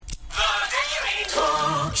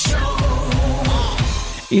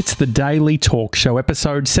It's the Daily Talk Show,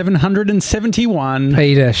 episode 771.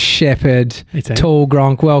 Peter Shepherd, Hey, Tim. Tall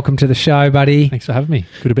Gronk, welcome to the show, buddy. Thanks for having me.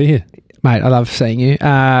 Good to be here. Mate, I love seeing you.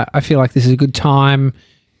 I feel like this is a good time.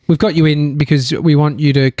 We've got you in because we want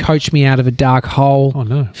you to coach me out of a dark hole. Oh,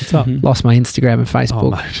 no. What's up? Lost my Instagram and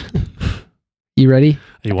Oh, Facebook. mate. You ready?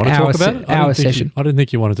 You want to Our talk about se- it? our session. I didn't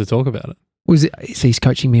think you wanted to talk about it. He's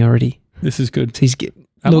coaching me already. This is good.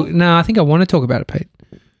 No, I think I want to talk about it, Pete.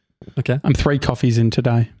 Okay. I'm 3 coffees in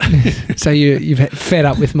today. So you've fed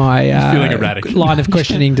up with my feeling erratic. line of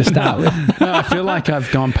questioning to start with. No, I feel like I've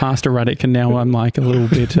gone past erratic and now I'm like a little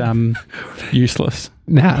bit useless.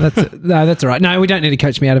 No, that's all right. No, we don't need to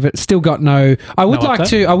coach me out of it. Still got no. I would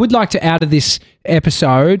like to out of this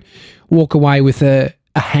episode walk away with a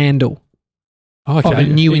handle Oh, of a okay.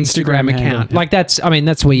 new Instagram Instagram handle. account. Like that's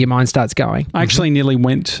where your mind starts going. I actually nearly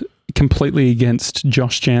went completely against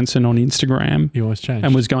Josh Jansen on Instagram You always change.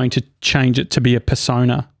 and was going to change it to be a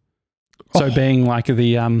persona. So being like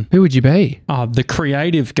the Who would you be? the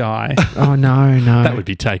creative guy. Oh no. that would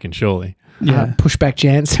be taken, surely. Yeah. Pushback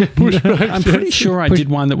Jansen. I'm pretty sure I did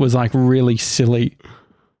one that was like really silly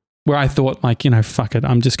where I thought like, fuck it.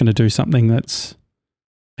 I'm just going to do something that's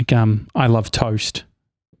like, I love toast.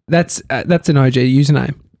 That's an OG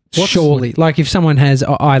username. Surely, like if someone has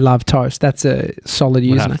I love toast, that's a solid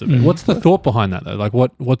Would have username. to be. What's the thought behind that, though? Like,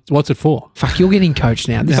 what's it for? Fuck, you're getting coached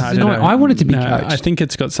now. This No, is I don't not. know. I wanted to be No, coached. I think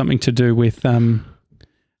it's got something to do with, it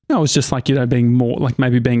was just like, being more like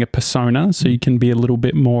maybe being a persona so you can be a little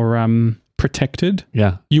bit more protected.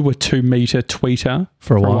 Yeah. You were 2 meter tweeter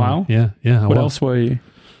For a while. Yeah. I What was. else were you?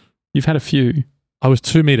 You've had a few. I was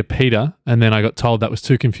 2 meter Peter, and then I got told that was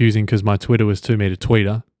too confusing because my Twitter was 2 meter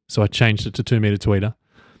tweeter. So I changed it to 2 meter tweeter.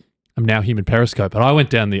 I'm now human Periscope. But I went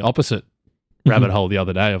down the opposite rabbit hole the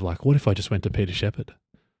other day of like, what if I just went to Peter Shepherd?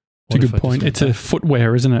 It's a good point. It's a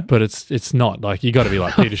footwear, isn't it? But it's not. Like, you got to be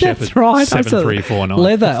like Peter Shepherd. That's right. That's a 7349.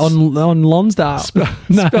 leather on Lonsdale.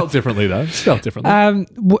 Spelled differently, though. Spelled differently.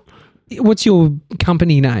 What's your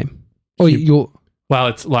company name? Or your Well,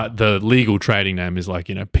 it's like the legal trading name is like,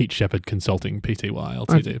 Pete Shepherd Consulting, Pty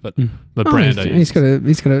Ltd. But the brand I use.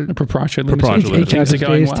 he's got A a proprietary Proprietary limited. Things are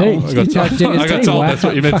going well. I got told that's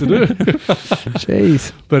what you meant to do.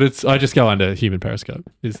 Jeez. But I just go under Human Periscope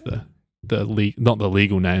is not the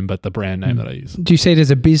legal name, but the brand name that I use. Do you see it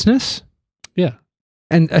as a business? Yeah.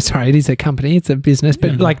 And sorry, it is a company. It's a business.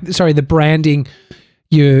 But the branding.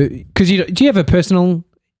 Do you have a personal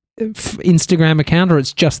Instagram account or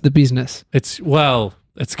it's just the business? It's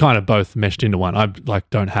kind of both meshed into one. I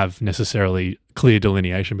don't have necessarily clear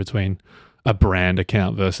delineation between a brand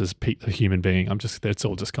account versus a human being. It's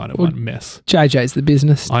all just kind of one mess. JJ's the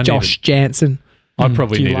business. Josh Jansen. I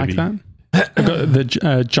probably Do you need like to be. that? I've got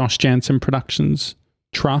the Josh Jansen Productions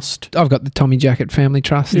Trust. I've got the Tommy Jacket Family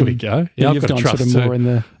Trust. Here we go. Yeah, I've you've got gone trust sort of too. more in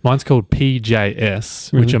the... Mine's called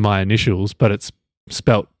PJS, which Really? are my initials, but it's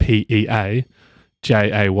spelt PEAJAYESS.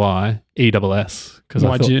 Because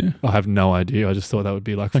Why'd you? I have no idea. I just thought that would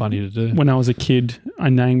be funny to do. When I was a kid, I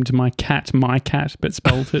named my cat My Cat, but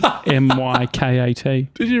spelled it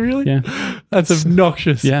MYKAT. Did you really? Yeah. That's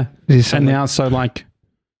obnoxious. Yeah. It is And something. now, so like,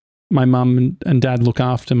 my mum and dad look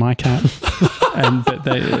after my cat, but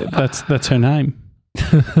that's her name.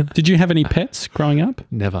 Did you have any pets growing up?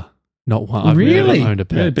 Never. Not one. I've Really? never owned a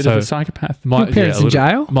pet. You're a bit of a psychopath. Your parents in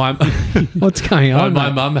jail? My What's going on? my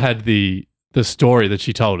mate? mum had the story that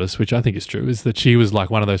she told us, which I think is true, is that she was like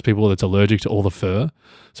one of those people that's allergic to all the fur.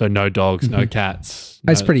 So no dogs, no cats.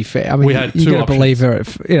 That's no- pretty fair. I mean, We had you two got to believe her.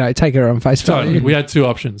 Take her on face Totally. value. We had 2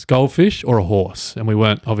 options, goldfish or a horse. And we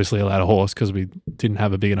weren't obviously allowed a horse because we didn't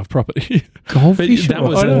have a big enough property. But Goldfish. that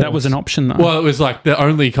was an option though. Well, it was like the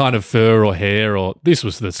only kind of fur or hair this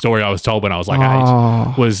was the story I was told when I was like 8,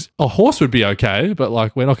 Oh. was a horse would be okay, but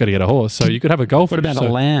we're not going to get a horse. So you could have a goldfish. What about So a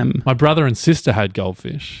lamb? my brother and sister had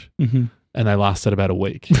goldfish Mm-hmm. and they lasted about a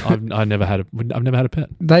week. I've never had a pet.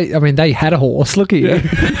 They had a horse. Look at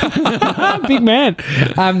you, big man.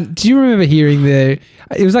 Do you remember hearing it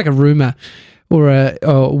was like a rumor or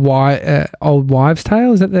old wives'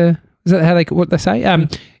 tale? Is that how what they say?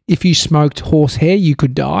 If you smoked horse hair, you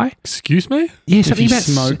could die. Excuse me? Yeah, If something you about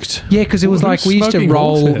smoked. Yeah, because it was Who's like we used to smoking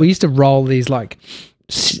horse hair? roll these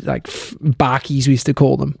barkies, we used to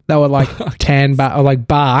call them. They were like tan bark or like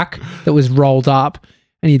bark that was rolled up,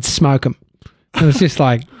 and you'd smoke them. It was just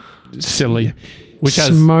like Silly. Which has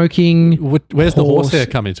smoking. where's the horse horse. hair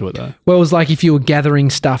come into it though? Well, it was like if you were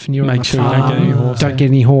gathering stuff and you were Make on a sure you don't farm, get any horse don't hair. get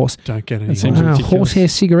any horse. Don't get any. That seems horse. ridiculous. Horsehair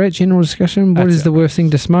cigarette, general discussion. What That's is the worst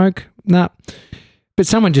thing to smoke? Nah. But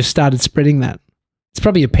someone just started spreading that. It's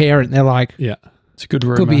probably a parent. They're like, Yeah. It's a good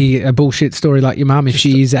rumor. could be a bullshit story like your mum if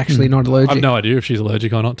she is actually not I allergic. have no idea if she's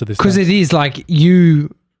allergic or not to this. Because stuff. it is like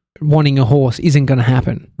you wanting a horse isn't going to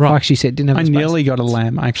happen. Right. Like she said, didn't have I the space. nearly got a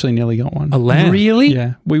lamb. I actually nearly got one. A lamb. Really?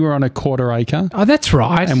 Yeah, we were on a 1/4 acre, Oh, that's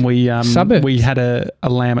right. and we Suburbs. we had a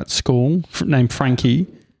lamb at school named Frankie,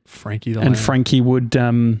 Frankie the and lamb. Frankie would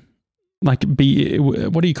like be,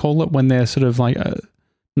 what do you call it when they're sort of like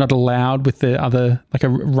not allowed with the other, like a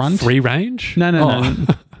runt? Free range? No, Oh.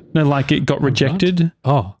 no, like it got A runt? rejected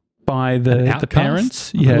Oh. by An the outcast?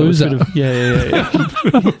 parents. Yeah, it was Loser. sort of,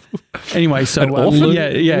 yeah. Anyway, so An orphan?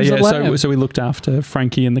 Who's a So lamb? we looked after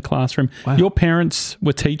Frankie in the classroom. Wow. Your parents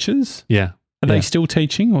were teachers. Yeah. Are they still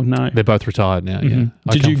teaching or no? They're both retired now. Yeah. Mhm.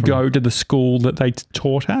 I Did come you from- go to the school that they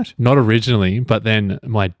taught at? Not originally, but then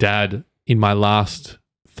my dad, in my last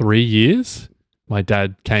 3 years, my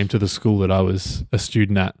dad came to the school that I was a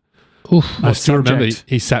student at. Oof. I What still remember subject?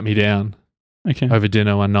 he sat me down Okay. over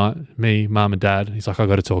dinner one night, me, mum, and dad. He's like, I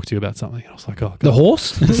got to talk to you about something. And I was like, oh, The God.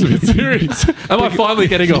 horse? This is a bit serious. Am I finally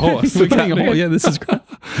getting a horse? We're getting a horse. Yeah, this is great.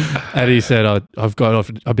 And he said, I've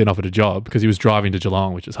been offered a job because he was driving to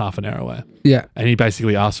Geelong, which is half an hour away. Yeah. And he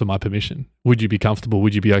basically asked for my permission. Would you be comfortable?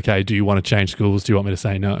 Would you be okay? Do you want to change schools? Do you want me to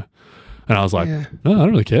say no? And I was like, Yeah. no, I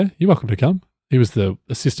don't really care. You're welcome to come. He was the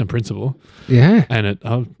assistant principal, Yeah. and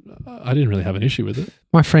I didn't really have an issue with it.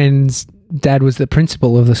 My friend's dad was the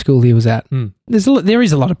principal of the school he was at. Mm. There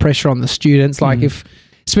is a lot of pressure on the students, like Mm.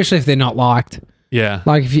 especially if they're not liked. Yeah.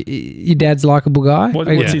 Like if your dad's a likable guy. What's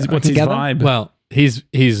I his can gather. vibe? Well, he's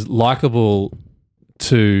likable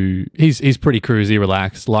he's pretty cruisy,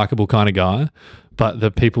 relaxed, likable kind of guy. But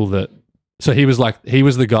the people so he was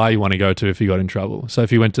the guy you want to go to if you got in trouble. So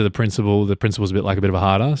if you went to the principal's a bit like a bit of a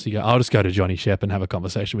hard ass. You go, I'll just go to Johnny Shep and have a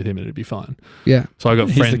conversation with him and it'd be fine. Yeah. So I got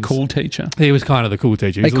He's friends. the cool teacher. He was kind of the cool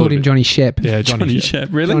teacher. They He's a called little him bit- Johnny Shep. Yeah, Johnny Shep. Shep.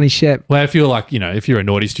 Really? Johnny Shep. Well, if you're like, if you're a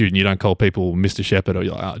naughty student, you don't call people Mr. Shepherd or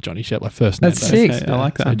you're like, oh, Johnny Shep, like first name. That's basis. sick. Okay, I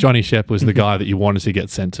like that. So Johnny Shep was the guy that you wanted to get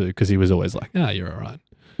sent to because he was always like, you're all right.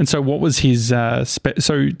 And so what was his,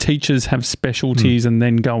 so teachers have specialties and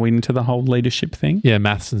then go into the whole leadership thing? Yeah,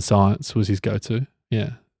 maths and science was his go-to.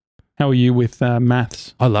 Yeah. How are you with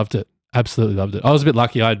maths? I loved it. Absolutely loved it. I was a bit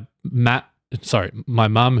lucky. I had my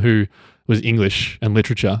mum who was English and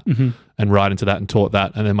literature Mm-hmm. and right into that and taught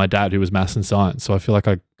that. And then my dad who was maths and science. So I feel like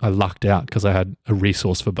I lucked out because I had a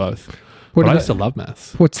resource for both. What But I are used the- to love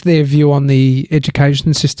maths. What's their view on the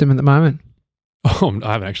education system at the moment? Oh,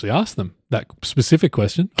 I haven't actually asked them that specific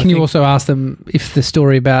question. Can you also ask them if the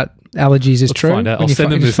story about allergies is Let's true? find out. When I'll you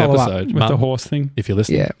send them just this follow up? episode. With Mum, the horse thing? if you're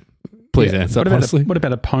listening, Yeah. please Yeah. answer. What about, honestly. what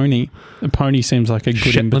about a pony? A pony seems like a good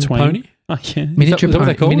in Shetland between. pony? Oh, yeah. Miniature is that what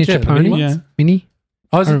they're pony. called? Miniature Yeah, the mini pony. ones? Yeah.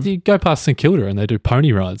 Mini. You go past St Kilda and they do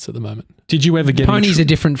pony rides at the moment. Did you ever get Ponies are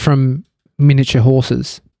different from miniature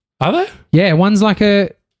horses. Are they? Yeah, one's like I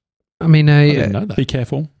didn't know that. Be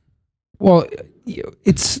careful. well,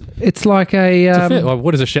 it's like a, It's a fair- well,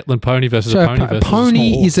 what is a Shetland pony versus so a pony versus a small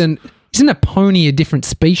pony horse? isn't a pony a different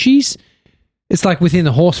species? It's like within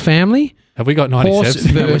the horse family. Have we got Horse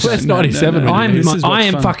 97? versus- Where's No, no, 97? no, no. when you This need is it? what's I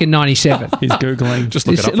am fun. fucking 97. He's Googling. Just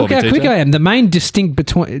look it up for Look me, how quick TJ. I am. The main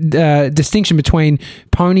distinction between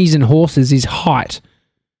ponies and horses is height.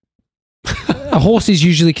 A horse is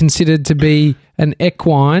usually considered to be an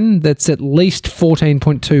equine that's at least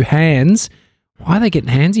 14.2 hands. Why are they getting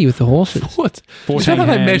handsy with the horses? What? Is 14 that how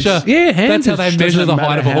they hands. measure? Yeah, hands. That's how they Doesn't measure the matter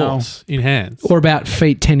height of a how. horse in hands. Or about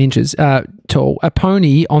feet 10 inches tall. A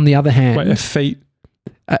pony, on the other hand, Wait, a feet.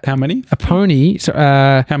 How many? a pony,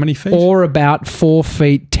 How many feet? or about 4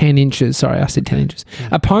 feet 10 inches. Sorry, I said 10 inches.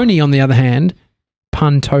 A pony, on the other hand,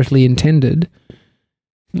 pun totally intended.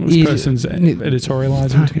 This is- person's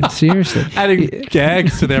editorializing. Fucking seriously. Adding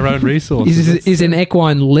gags to their own resources. Is an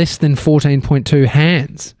equine less than 14.2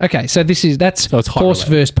 hands? Okay, so that's So it's height horse related.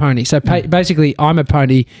 versus pony. So basically, I'm a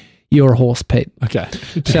pony, you're a horse, Pete. Okay.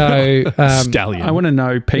 So Stallion. I want to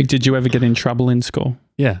know, Pete, did you ever get in trouble in school?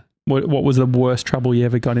 yeah. What was the worst trouble you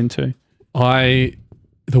ever got into?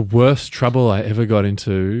 The worst trouble I ever got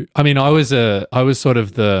into. I mean, I was sort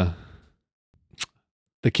of the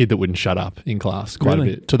kid that wouldn't shut up in class quite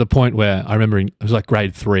Really? a bit, to the point where I remember it was like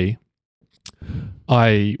grade 3.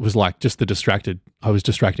 I was like I was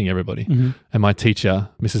distracting everybody. Mm-hmm. And my teacher,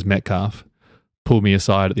 Mrs. Metcalf, pulled me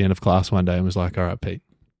aside at the end of class one day and was like, all right, Pete,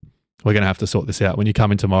 we're going to have to sort this out. When you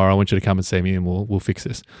come in tomorrow, I want you to come and see me and we'll fix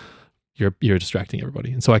this. You're distracting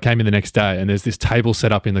everybody. And so I came in the next day and there's this table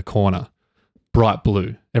set up in the corner, bright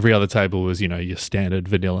blue. Every other table was, your standard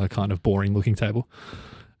vanilla kind of boring looking table.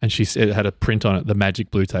 And she said it had a print on it, the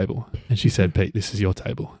magic blue table. And she said, Pete, this is your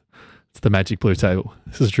table. It's the magic blue table.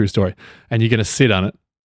 This is a true story. And you're going to sit on it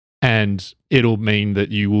and it'll mean that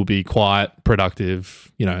you will be quiet,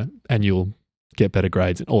 productive, and you'll get better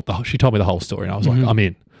grades. She told me the whole story and I was like, I'm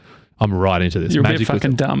in. I'm right into this. You're a bit Magic Blue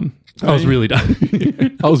fucking Table. dumb. I was really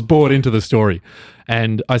done. I was bored into the story.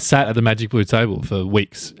 And I sat at the Magic Blue Table for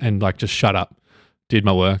weeks and like just shut up, did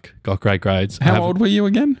my work, got great grades. How old were you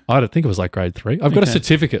again? I don't think it was like grade 3. I've got a Okay.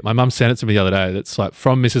 certificate. My mum sent it to me the other day. That's like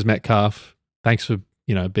from Mrs. Metcalf. Thanks for,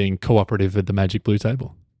 being cooperative with the Magic Blue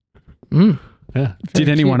Table. Mm. Yeah. Did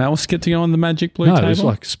anyone else get to go on the Magic Blue No, Table? it was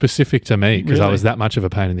like specific to me because I Really? was that much of a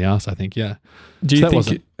pain in the ass, I think. Yeah. Do So you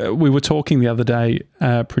that think we were talking the other day?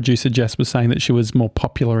 Producer Jess was saying that she was more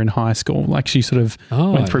popular in high school. Like she sort of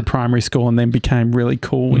went through primary school and then became really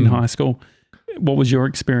cool in high school. What was your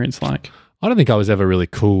experience like? I don't think I was ever really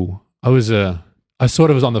cool. I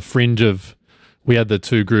sort of was on the fringe of, we had the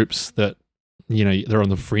two groups that, they're on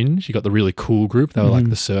the fringe. You got the really cool group. They were like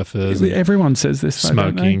the surfers. And Everyone says this. though,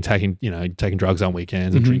 don't they? smoking, taking drugs on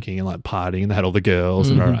weekends and drinking and like partying. And they had all the girls.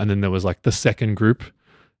 And then there was like the second group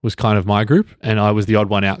was kind of my group. And I was the odd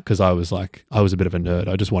one out because I was a bit of a nerd.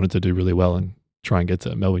 I just wanted to do really well and try and get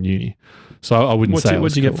to Melbourne Uni. So I wouldn't say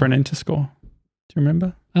What did you get for an enter score? Do you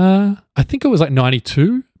remember? I think it was like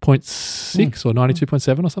 92.6 or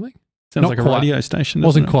 92.7 or something. Sounds Not like a quite. radio station. It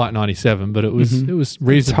wasn't doesn't quite 97, but it was Mhm. it was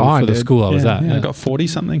reasonable high, for the dude. school I was at. Yeah, Yeah. I got 40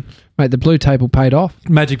 something. Mate, the blue table paid off.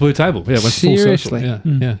 Magic Blue Table. Yeah, it went full Seriously? circle.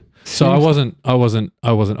 Yeah, Mm. yeah. So I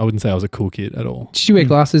wouldn't say I was a cool kid at all. Did you wear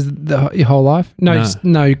glasses your whole life? No, No. just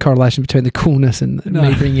no correlation between the coolness and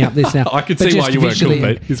me bringing up this now. I could But see why just you weren't cool, visually-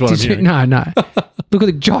 mate, is what Did I'm you- hearing. No. Look at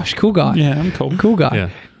the Josh, cool guy. Yeah, I'm cool. Cool guy.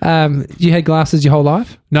 Yeah. You had glasses your whole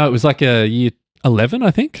life? No, it was like a year 11,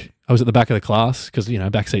 I think. I was at the back of the class because,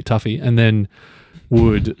 backseat toughie. And then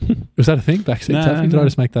was that a thing? Backseat No, toughie? Did no. I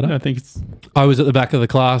just make that up? I think it's I was at the back of the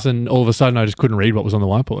class and all of a sudden I just couldn't read what was on the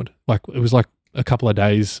whiteboard. Like it was like a couple of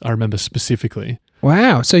days, I remember specifically.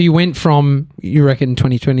 Wow. So you went from, you reckon,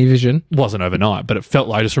 20/20 vision. It wasn't overnight, but it felt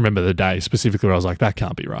like I just remember the day specifically where I was like, that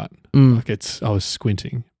can't be right. Mm. Like I was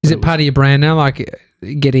squinting. Is But it part of your brand now, like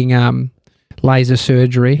getting laser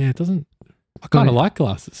surgery? Yeah, it doesn't. I kind of like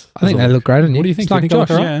glasses. I think they look great on you. What do you think? It's Do you like think I look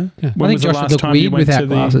Josh. all right? yeah. Yeah. When I think was the Josh would last look time you weird went without to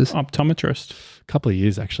the glasses. optometrist? A couple of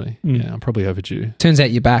years actually. Mm. Yeah, I'm probably overdue. Turns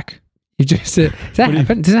out you're back. You just does that do you-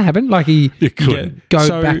 happen? Does that happen? Like he It could. go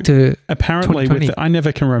So, back to Apparently, 2020. I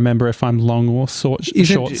never can remember if I'm long or short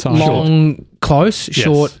isn't side. long close, Yes,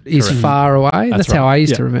 short is correct. far away. That's how right. I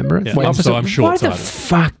used Yeah. to remember it. Yeah. Wait, So I'm why the short-sighted.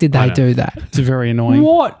 fuck did I they know. do that? It's very annoying.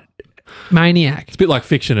 What maniac? It's a bit like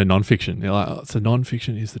fiction and non-fiction. You're like, so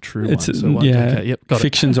non-fiction is the true It's one. So what? Okay, yep, got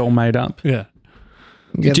fiction's all made up. it. Yeah,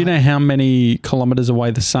 Yeah, Do you know how many kilometers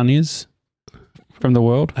away the sun is from the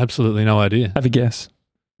world? absolutely no idea. Have a guess.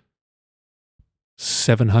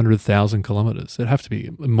 700,000 kilometers. It'd have to be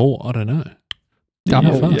more. I don't know.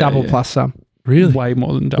 double, Yeah, double yeah. plus some. Really? Way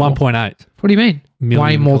more than double. 1.8 What do you mean? million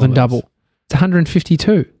Way more than kilometers. double. It's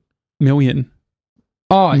 152. million.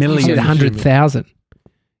 Oh, Million. you said 100,000.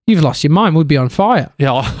 You've lost your mind. We'd be on fire.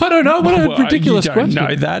 Yeah, I don't know. What a Well, ridiculous you don't question.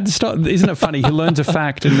 know that. Stop. Isn't it funny? He learns a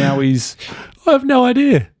fact and now he's. I have no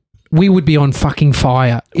idea. We would be on fucking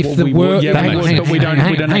fire if Well, the we would, world. yeah, hang but on, we don't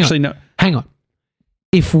actually know. Hang on.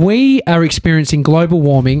 If we are experiencing global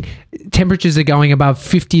warming, temperatures are going above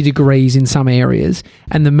 50 degrees in some areas,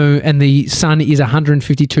 and the moon and the sun is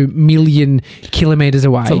 152 million kilometers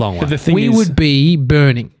away, It's a long way. But the thing we is, would be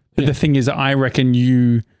burning. But the thing is, I reckon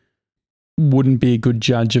you wouldn't be a good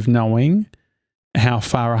judge of knowing how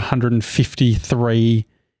far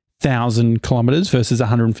 153,000 kilometers versus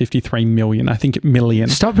 153 million. I think million.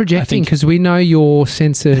 Stop projecting, think- because we know your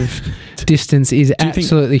sense of distance is you think-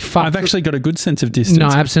 absolutely fucked. I've actually got a good sense of distance. No,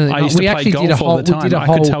 absolutely I not. used to We play actually golf did a all whole- the we time. did a I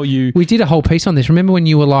could whole- tell you. We did a whole piece on this. Remember when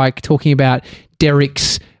you were like talking about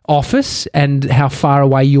Derek's office and how far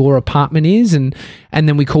away your apartment is, and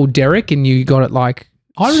then we called Derek and you got it like.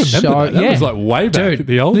 I remember so- that. That yeah. was like way back Dude,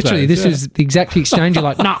 the old literally, days. this is the exact exchange. You're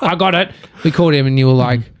like, no, I got it. We called him and you were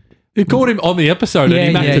like, You called him on the episode and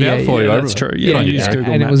he mapped it out for you. yeah, I that's remember. true. Yeah, Good you on used you.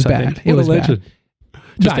 Google and it Maps, was I bad. think. It What was a legend. bad.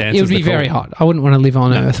 Just But it answers would be the very call. hot. I wouldn't want to live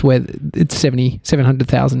on Earth where it's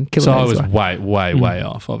 700,000 So I kilometers was away. way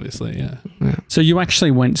off, obviously. Yeah. So you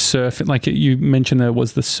actually went surfing, like you mentioned there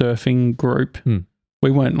was the surfing group. Hmm.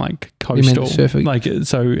 We weren't like You meant coastal, surfing? like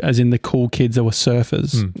so as in the cool kids that were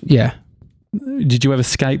surfers. Hmm. Yeah. Did you ever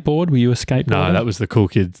skateboard? Were you a skateboarder? No, that was the cool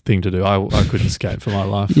kid thing to do. I couldn't skate for my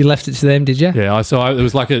life. You left it to them, did you? Yeah, it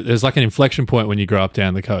was like there's like an inflection point when you grow up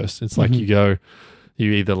down the coast. It's like Mhm.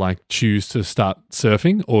 you either like choose to start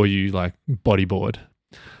surfing or you like bodyboard.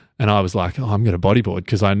 And I was like, I'm going to bodyboard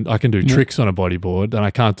because I can do Yeah. tricks on a bodyboard and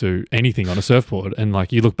I can't do anything on a surfboard. And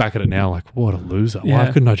like you look back at it now, like what a loser. Why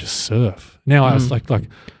Yeah. couldn't I just surf? Now I was like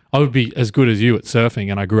I would be as good as you at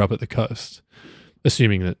surfing, and I grew up at the coast,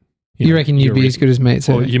 assuming that You know, reckon you'd you're be rich. as good as me at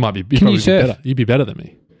Well, surfing? you might be. Can you surf? Better. You'd be better than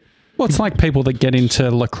me. Well, it's like people that get into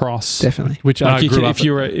lacrosse. Definitely. Which Like I grew up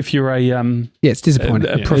if you're a Yeah, it's disappointing.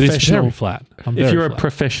 a it is professional- very flat. if you're a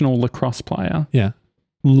professional lacrosse player, yeah,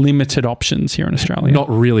 limited options here in Australia. not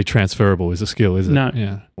really transferable is a skill, is it? No.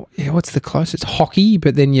 Yeah. Yeah, what's the closest? Hockey,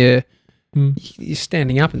 but then you're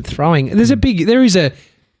standing up and throwing. There is a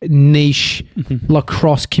niche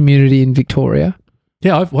lacrosse community in Victoria.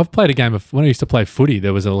 Yeah, I've played a game of when I used to play footy.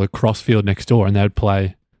 There was a lacrosse field next door, and they would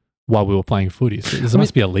play while we were playing footy. So there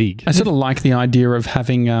must be a league. I sort of like the idea of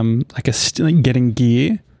having getting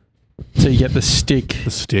gear, so you get the stick.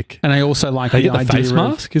 The stick. And I also like They the get the idea face of,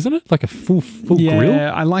 mask, isn't it? Like a full yeah, grill.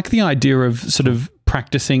 I like the idea of sort of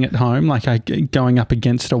practicing at home, like going up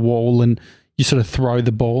against a wall and you sort of throw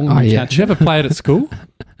the ball and yeah. catch Did you ever play it at school?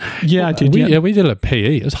 Yeah, I did. Yeah, we did it at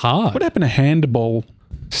PE. It was hard. What happened to handball?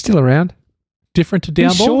 Still around. Different to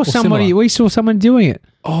down ball? We saw someone doing it.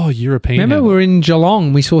 Oh, European. Remember, we were in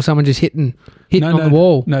Geelong. We saw someone just hitting on the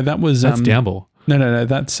wall. No, that was That's down ball. No,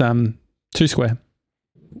 that's two square.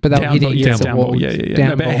 But that Down hitting ball, against the down wall. ball. Yeah. Down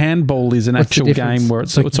No, but ball. handball is an What's the actual difference? game where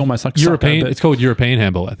it's almost like European. soccer, It's called European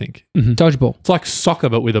handball, I think. Dodgeball. It's like soccer,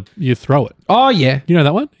 but you throw it. Oh, yeah. You know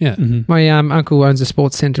that one? Yeah. My uncle owns a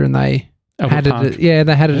sports centre and they had it.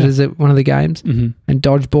 They had it as one of the games and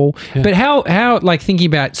dodgeball. Yeah. But how like thinking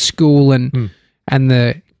about school and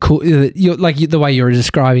the the way you're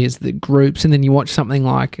describing it's the groups, and then you watch something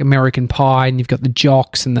like American Pie and you've got the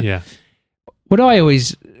jocks and what I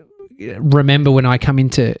always remember when I come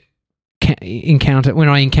into encounter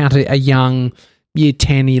a young year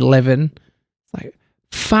 10, 11, like,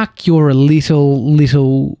 fuck, you're a little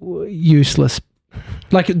useless.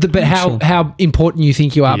 Like, but how important you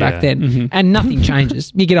think you are back then, and nothing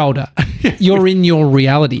changes. You get older, you're in your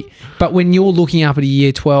reality. But when you're looking up at a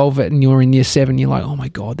year 12 and you're in year 7, you're like, oh my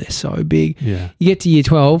God, they're so big. Yeah. You get to year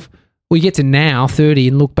 12, or you get to now 30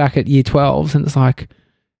 and look back at year 12s, and it's like,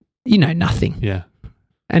 you know nothing. Yeah.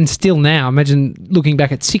 And still now, imagine looking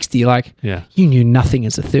back at 60, like, you knew nothing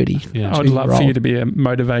as a 30. Yeah. I would love for you to be a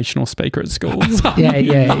motivational speaker at schools.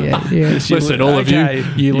 Yeah. Listen, all of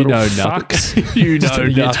you little know fucks. nothing. You know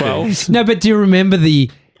Year nothing. 12s. No, but do you remember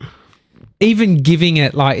even giving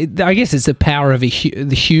it, like, I guess it's the power of the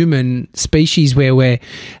human species where we're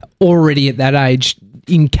already at that age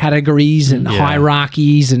in categories and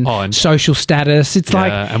hierarchies and social status. It's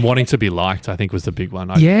like, and wanting to be liked, I think, was the big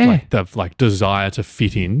one. Yeah. Like the desire to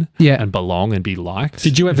fit in and belong and be liked.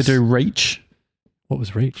 Did you ever do Reach? What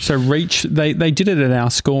was Reach? So Reach, they did it at our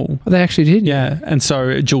school. they actually did. Yeah, and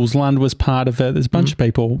so Jules Lund was part of it. There's a bunch of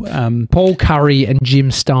people. Paul Curry and Jim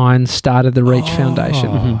Stein started the Reach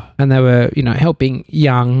Foundation, and they were, helping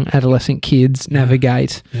young adolescent kids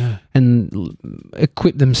navigate and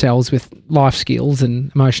equip themselves with life skills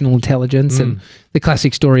and emotional intelligence. And the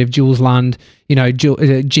classic story of Jules Lund,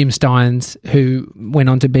 Jim Steins, who went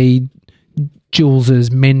on to be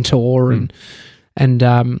Jules's mentor,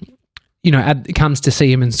 and comes to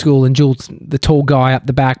see him in school, and Jules, the tall guy up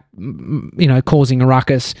the back, causing a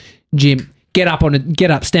ruckus. Jim, get up,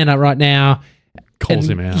 stand up right now. Calls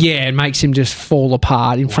him out. Yeah, and makes him just fall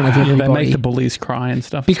apart in front of everybody. They make the bullies cry and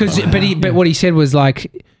stuff. Because, but what he said was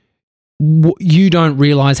like, you don't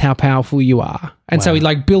realize how powerful you are. And so he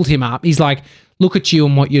like built him up. He's like, look at you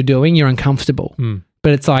and what you're doing. You're uncomfortable.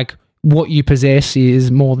 But it's like, what you possess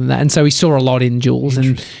is more than that. And so he saw a lot in Jules,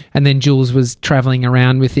 and then Jules was traveling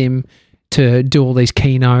around with him to do all these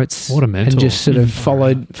keynotes. What a mentor. And just sort of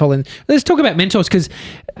followed. Let's talk about mentors, because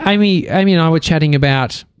Amy and I were chatting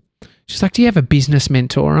about, she's like, do you have a business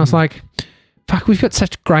mentor? And I was like, fuck, we've got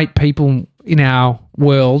such great people in our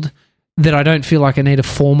world that I don't feel like I need to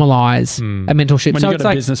formalize a mentorship. When so you've it's got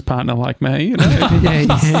a like, business partner like me.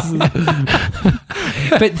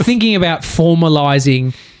 But thinking about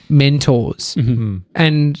formalizing mentors,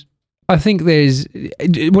 and I think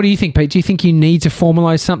what do you think, Pete? Do you think you need to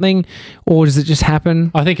formalize something, or does it just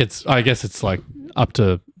happen? I guess it's like up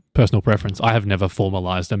to personal preference. I have never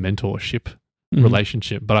formalized a mentorship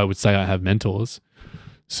relationship, but I would say I have mentors.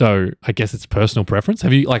 So I guess it's personal preference.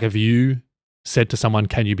 Have you said to someone,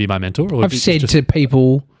 can you be my mentor? Or I've said to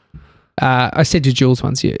people, I said to Jules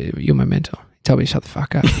once, you're my mentor. Tell me to shut the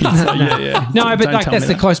fuck up. No, but Don't like tell that's me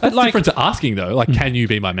the that. close. But That's like, different to asking though. Like, can you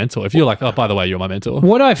be my mentor? If you're like, oh, by the way, you're my mentor.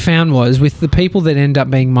 what I found was with the people that end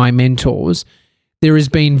up being my mentors, there has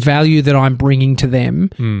been value that I'm bringing to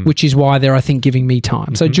them, which is why they're, I think, giving me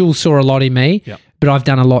time. So Jules saw a lot in me, but I've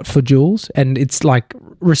done a lot for Jules, and it's like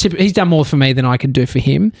he's done more for me than I could do for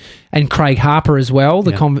him, and Craig Harper as well.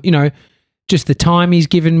 Just the time he's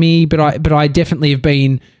given me, but I definitely have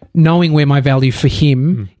been knowing where my value for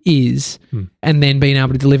him is, and then being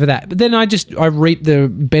able to deliver that. But then I reap the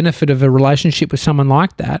benefit of a relationship with someone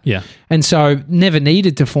like that. Yeah. And so never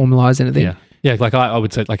needed to formalize anything. Yeah. Yeah, like I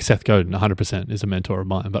would say, like Seth Godin, 100% is a mentor of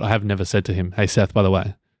mine, but I have never said to him, "Hey Seth, by the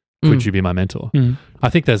way, could you be my mentor?" I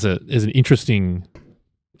think there's an interesting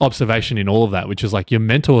observation in all of that, which is like your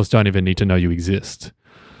mentors don't even need to know you exist.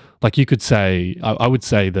 Like you could say, I would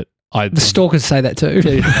say that the stalkers say that too.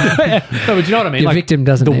 No, but you know what I mean? Your victim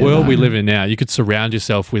doesn't. The world we live in now, you could surround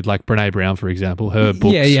yourself with like Brene Brown, for example, her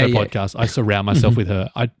books, her podcast. I surround myself with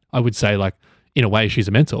her. I would say like, in a way, she's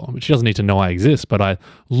a mentor. She doesn't need to know I exist, but I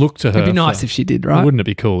look to her. It'd be nice if she did, right? Wouldn't it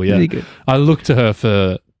be cool? Yeah. Really good. I look to her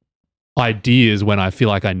for ideas when I feel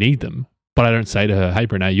like I need them, but I don't say to her, "Hey,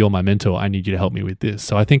 Brene, you're my mentor. I need you to help me with this."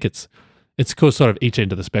 So I think it's cool, sort of each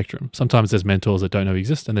end of the spectrum. Sometimes there's mentors that don't know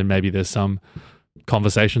exist, and then maybe there's some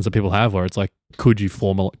conversations that people have where it's like, could we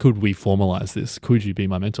formalize this? Could you be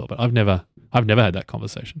my mentor? But I've never had that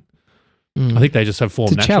conversation. I think they just have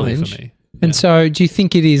formed naturally for me. And so do you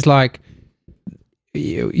think it is like,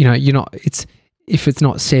 you know, you're not, if it's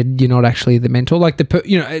not said, you're not actually the mentor, like but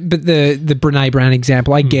the Brene Brown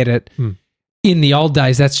example, I get it. In the old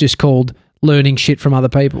days, that's just called learning shit from other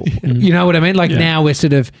people. You know what I mean? Like now we're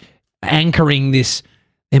sort of anchoring this,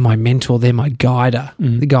 they're my mentor, they're my guider,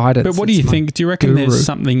 the guidance. But what do you think? Do you reckon there's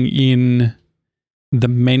something in the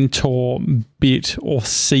mentor bit or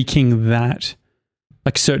seeking that?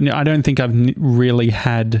 Like certainly, I don't think I've really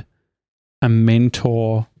had a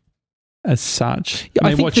mentor as such. I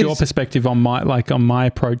mean, what's your perspective on my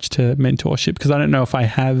approach to mentorship? Because I don't know if I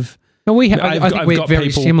have. No, I think we're very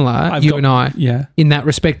similar, you and I, in that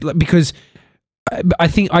respect. Because I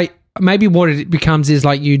think maybe what it becomes is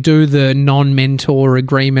like you do the non-mentor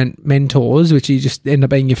agreement mentors, which you just end up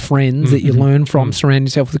being your friends that you learn from, surround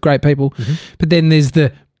yourself with great people. But then there's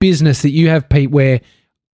the business that you have, Pete, where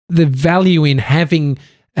the value in having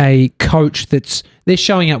a coach they're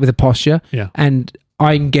showing up with a posture and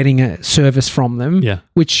I'm getting a service from them. Yeah.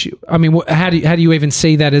 Which, I mean, how do you even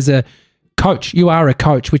see that as a coach? You are a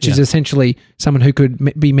coach, which is essentially someone who could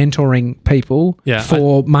be mentoring people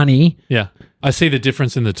for money. Yeah. I see the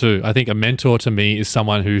difference in the two. I think a mentor to me is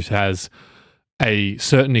someone who has a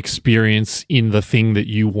certain experience in the thing that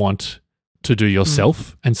you want to do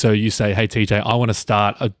yourself. And so you say, "Hey, TJ, I want to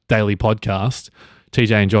start a daily podcast.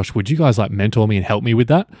 TJ and Josh, would you guys like mentor me and help me with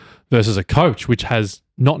that?" Versus a coach, which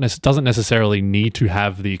doesn't necessarily need to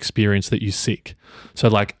have the experience that you seek. So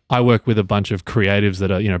like I work with a bunch of creatives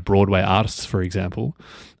that are, Broadway artists, for example,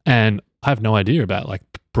 and I have no idea about like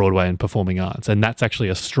Broadway and performing arts. And that's actually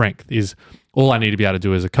a strength, is all I need to be able to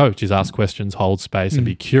do as a coach is ask questions, hold space and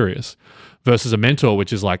be curious. Versus a mentor,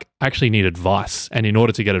 which is like, I actually need advice. And in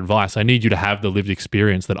order to get advice, I need you to have the lived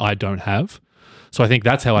experience that I don't have. So I think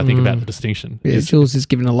that's how I think about the distinction. Yeah, Jules is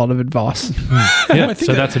giving a lot of advice.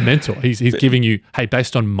 So that's a mentor. He's giving you, hey,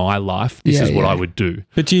 based on my life, this is what I would do.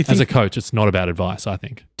 But do you think, as a coach, it's not about advice, I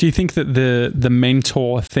think. Do you think that the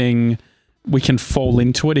mentor thing, we can fall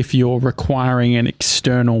into it if you're requiring an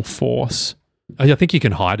external force? I think you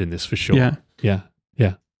can hide in this for sure. Yeah.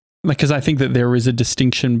 Like, because I think that there is a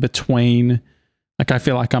distinction between, like, I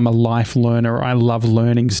feel like I'm a life learner. I love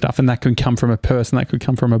learning stuff, and that could come from a person, that could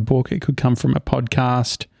come from a book, it could come from a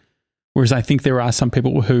podcast. Whereas I think there are some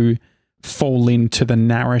people who fall into the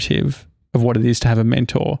narrative of what it is to have a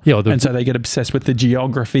mentor. And so they get obsessed with the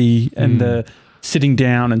geography and the sitting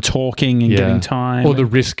down and talking and getting time. Or the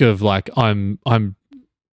risk of like, I'm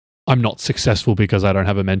not successful because I don't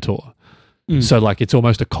have a mentor. So like it's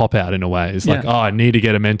almost a cop-out in a way. It's like, I need to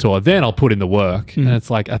get a mentor, then I'll put in the work. And it's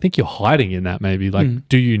like, I think you're hiding in that maybe. Like,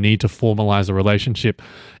 do you need to formalize a relationship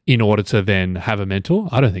in order to then have a mentor?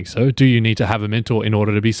 I don't think so. Do you need to have a mentor in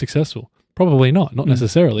order to be successful? Probably not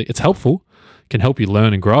necessarily. It's helpful, can help you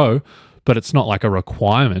learn and grow, but it's not like a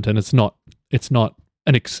requirement, and it's not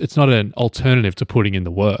an alternative to putting in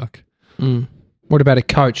the work. What about a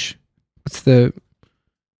coach? What's the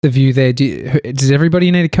view there? Does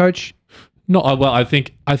everybody need a coach? No, well, I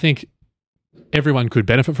think everyone could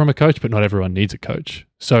benefit from a coach, but not everyone needs a coach.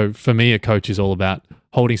 So for me, a coach is all about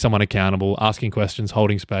holding someone accountable, asking questions,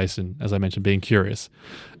 holding space, and as I mentioned, being curious.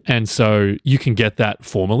 And so you can get that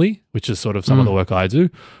formally, which is sort of some of the work I do,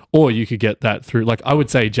 or you could get that through, like I would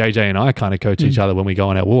say JJ and I kind of coach each other when we go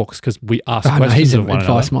on our walks because we ask questions of one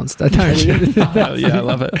another. He's an advice monster, don't you? Yeah, I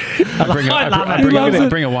love it. I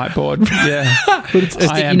bring a whiteboard. Yeah.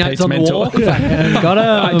 I am Pete's mentor.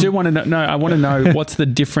 I do want to know, I want to know what's the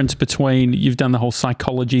difference between, you've done the whole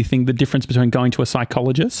psychology thing, the difference between going to a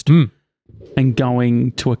psychologist and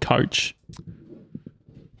going to a coach.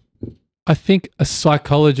 I think a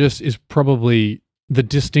psychologist is probably, the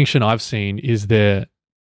distinction I've seen is they're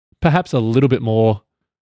perhaps a little bit more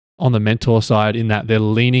on the mentor side in that they're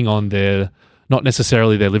leaning on not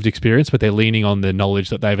necessarily their lived experience, but they're leaning on the knowledge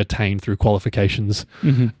that they've attained through qualifications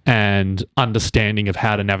and understanding of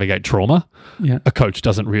how to navigate trauma. Yeah. A coach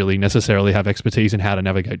doesn't really necessarily have expertise in how to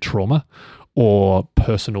navigate trauma or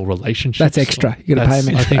personal relationships. That's extra. You got to pay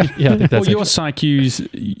them I extra. think, yeah, I think that's Well, your extra. psych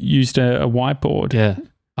used a whiteboard. Yeah,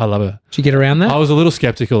 I love it. Did you get around that? I was a little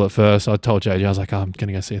skeptical at first. I told JJ, I was like, I'm going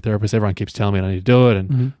to go see a therapist. Everyone keeps telling me I need to do it.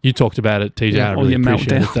 And you talked about it, TJ. Yeah, I all really your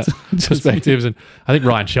appreciated meltdowns. that perspectives. And I think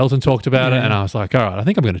Ryan Shelton talked about it. Yeah. And I was like, all right, I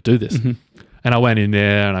think I'm going to do this. And I went in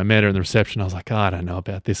there and I met her in the reception. I was like, oh, I don't know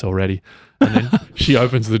about this already. And then she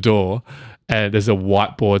opens the door and there's a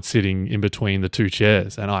whiteboard sitting in between the two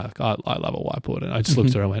chairs. And I love a whiteboard. And I just looked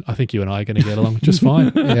at her and went, I think you and I are going to get along just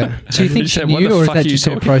fine. Yeah. Do you think she What the knew, or is fuck that are you just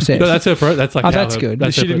her talking- process? No, that's her. That's like Oh, how that's her- good.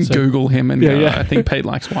 That's She her didn't process. Google him and Yeah, go, yeah. I think Pete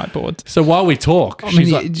likes whiteboards. So while we talk, I she's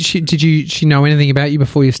mean, like, did she know anything about you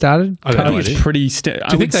before you started? I don't I know. think idea. it's pretty... Do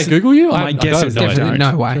you think they s- Google you? My guess have is no they idea. don't.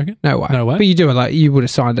 No Do you way. reckon? No way. No way? But you do it like you would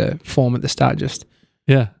have signed a form at the start, just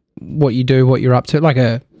Yeah. what you do, what you're up to, like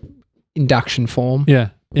a induction form. Yeah.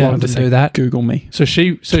 A lot Yeah. of them Just do that. Google me. So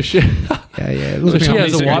she Yeah. So Look she me up.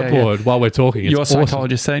 has a Yeah, yeah. whiteboard while we're talking. It's Your awesome.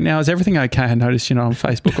 psychologist saying, now, is everything okay? I noticed you're not on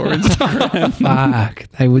Facebook or Instagram. Fuck,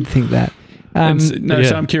 they would think that. So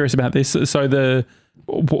yeah. I'm curious about this. So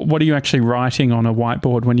what are you actually writing on a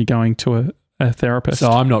whiteboard when you're going to a therapist? So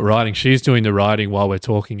I'm not writing. She's doing the writing while we're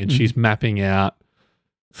talking, and she's mapping out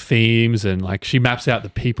themes and like she maps out the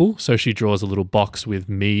people. So she draws a little box with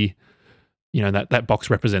me. You know, that box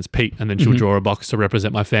represents Pete, and then she'll draw a box to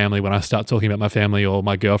represent my family when I start talking about my family, or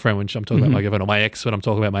my girlfriend when I'm talking about my girlfriend, or my ex when I'm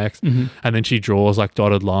talking about my ex. And then she draws like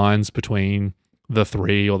dotted lines between the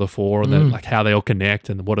 3 or the 4 and then like how they all connect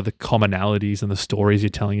and what are the commonalities and the stories you're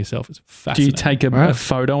telling yourself. It's Do fascinating. you take a Wow.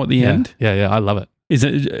 photo at the yeah. end? Yeah, I love it.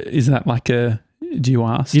 Is that like a... Do you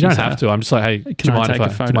ask? You don't Is have that- to. I'm just like, hey, do you I mind take if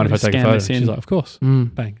a I take photo? a Scan photo? this in. She's like, of course.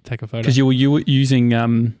 Mm. Bang, take a photo. Because you were using...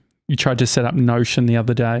 you tried to set up Notion the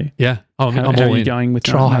other day. Yeah, I'm How all are you in. going with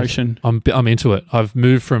Try. Notion? I'm into it. I've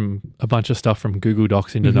moved from a bunch of stuff from Google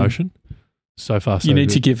Docs into Notion. So far, so You need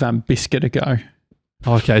to good. give Biscuit a go.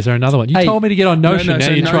 Oh, okay, is there another one? You Hey, told me to get on Notion. Now so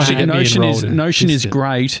you're trying to get Notion me is enrolled. Notion is Biscuit.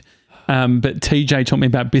 great, but TJ taught me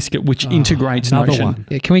about Biscuit, which integrates another Notion. one.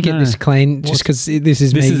 Yeah, can we get No. this clean? Just because this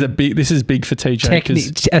is This me. is a big for TJ.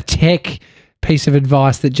 'cause a tech piece of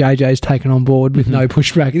advice that JJ's taken on board with no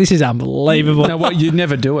pushback. This is unbelievable. no, what you'd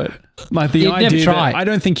never do it. Like the You'd never idea. try That, it. I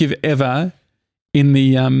don't think you've ever in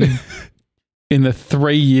the in the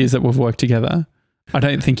 3 years that we've worked together. I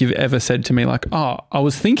don't think you've ever said to me like, "Oh, I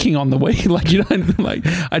was thinking on the week." Like you don't like.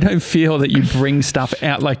 I don't feel that you bring stuff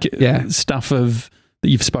out like Yeah. stuff of that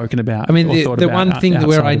you've spoken about. I mean, or the thought the about one thing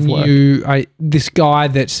where I outside of work. knew this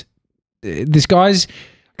guy's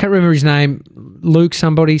I can't remember his name, Luke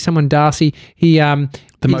someone Darcy. He the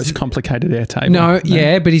he's- most complicated air table. no,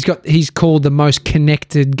 yeah, but he's called the most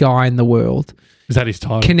connected guy in the world. Is that his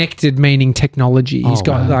title? Connected meaning technology. He's Oh,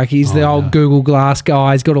 got wow. like he's the Oh, old no. Google Glass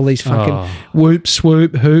guy. He's got all these fucking Oh. whoop,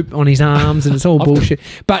 swoop, hoop on his arms, and it's all bullshit.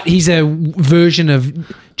 But he's a version of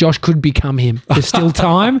Josh could become him. There's still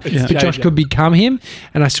time, Yeah. but Josh could become him.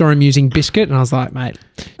 And I saw him using Biscuit, and I was like, mate,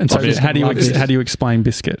 And so, I just how do love this. you explain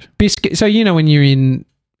Biscuit? Biscuit. So you know when you're in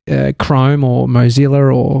Chrome or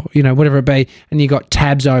Mozilla or whatever it be, and you got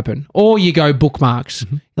tabs open, or you go bookmarks,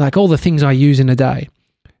 like all the things I use in a day.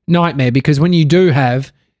 Nightmare, because when you do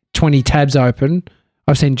have 20 tabs open,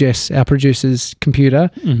 I've seen Jess, our producer's computer,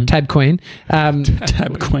 Tab Queen.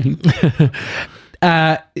 Tab Queen.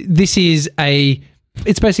 This is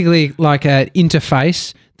it's basically like an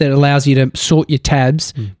interface that allows you to sort your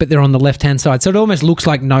tabs, but they're on the left-hand side. So it almost looks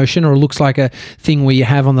like Notion, or it looks like a thing where you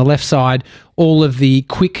have on the left side all of the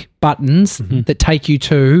quick buttons that take you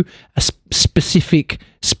to a specific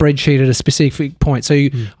spreadsheet at a specific point. So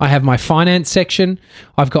I have my finance section.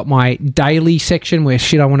 I've got my daily section where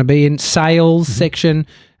shit I want to be in, sales section,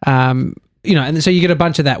 and so you get a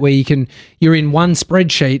bunch of that where you're in one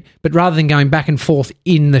spreadsheet, but rather than going back and forth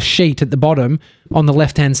in the sheet at the bottom, on the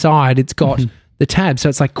left-hand side, it's got the tab. So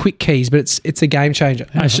it's like quick keys, but it's a game changer.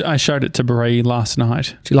 I showed it to Brie last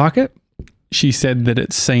night. Do you like it? She said that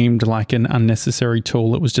it seemed like an unnecessary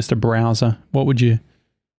tool. It was just a browser. What would you...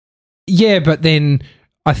 Yeah, but then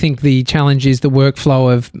I think the challenge is the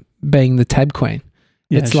workflow of being the tab queen.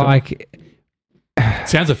 Yeah, It's sure. like...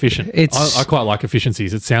 Sounds efficient. It's- I quite like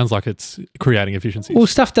efficiencies. It sounds like it's creating efficiencies. Well,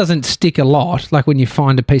 stuff doesn't stick a lot, like when you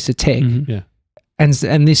find a piece of tech. Yeah. And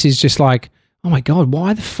this is just like, oh my God,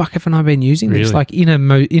 why the fuck haven't I been using this? Really? Like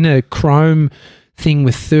in a Chrome thing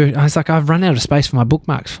with 30... I was like, I've run out of space for my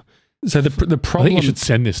bookmarks. So the I problem... think you should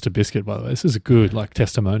send this to Biscuit, by the way. This is a good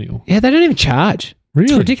testimonial. Yeah, they don't even charge.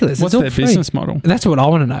 It's ridiculous. What's it's all their free. business model? That's what I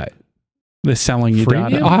want to know. They're selling you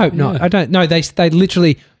Freemium? data. I hope not. Yeah. I don't know. They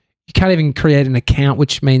literally, you can't even create an account,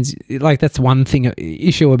 which means like that's one thing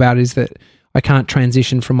issue about is that I can't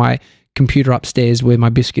transition from my computer upstairs where my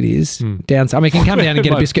biscuit is down. I mean, I can come down and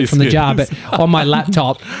get a My biscuit from the jar, but on my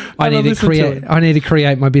laptop, I need to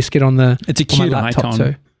create my biscuit on the It's a on my cute laptop icon.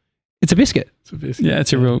 too. It's a biscuit. It's a biscuit. Yeah,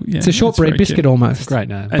 it's a real. Yeah, It's a shortbread very biscuit cute. almost, Great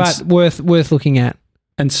name. And but worth looking at.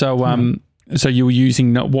 And so, so you were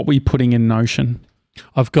using what were you putting in Notion?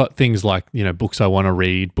 I've got things like, books I want to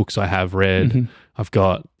read, books I have read. Mhm. I've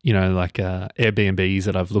got, like Airbnbs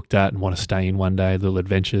that I've looked at and want to stay in one day, little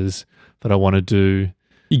adventures that I want to do.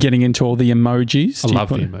 You're getting into all the emojis. I Do you love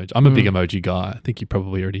the put- emoji. I'm a big emoji guy. I think you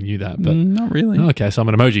probably already knew that, but Not really. Oh, okay, so I'm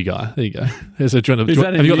an emoji guy. There you go. There's a, Is that have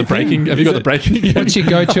a you got new the breaking? thing? Have you got Is the breaking? What's your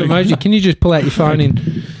go-to emoji? Can you just pull out your phone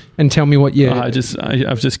and tell me what you? I've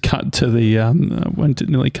just cut to the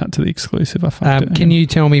nearly cut to the exclusive. I fucked it. Can you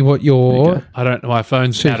tell me what There you your? go. I don't. My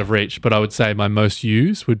phone's Sure. out of reach, but I would say my most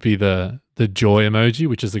used would be the joy emoji,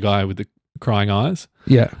 which is the guy with the crying eyes,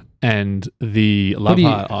 Yeah, and the love do you-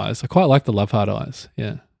 heart eyes. I quite like the love heart eyes.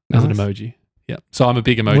 Yeah, as an Nice. emoji. Yeah. So I'm a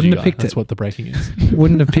big emoji Wouldn't have guy. picked That's it. what the breaking is.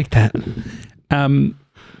 wouldn't have picked that.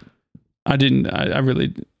 I didn't. I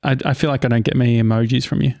really. I feel like I don't get many emojis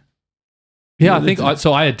from you. Yeah, I think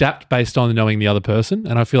I adapt based on knowing the other person,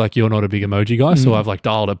 and I feel like you're not a big emoji guy, so I've like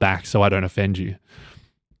dialed it back so I don't offend you.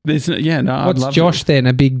 There's no. I'd What's love Josh then?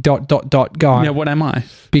 A big ... guy. Yeah. What am I?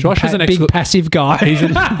 Big, Josh is an big passive guy. He's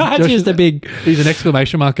just a big. He's an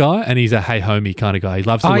exclamation mark guy, and he's a hey homie kind of guy. He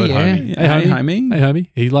loves the Oh, word yeah. homie. Hey, homie. Hey homie.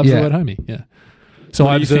 He loves Yeah. the word homie. Yeah. So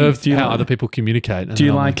What I do you think? observed Do you how like- other people communicate. And Do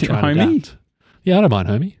you I'm like trying to homie? adapt. Yeah, I don't mind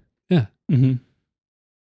homie. Yeah. Mm-hmm.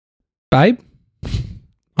 Babe?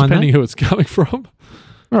 I know. Depending who it's coming from.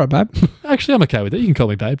 All right, babe. Actually, I'm okay with it. You can call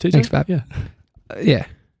me babe, TJ. Thanks, babe. Yeah. Yeah,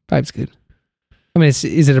 babe's good. I mean, is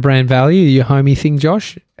it a brand value? Your homie thing,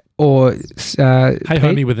 Josh? Or Hey Pete?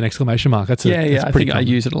 homie with an exclamation mark. That's Yeah. that's I pretty think I common.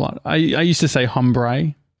 use it a lot. I used to say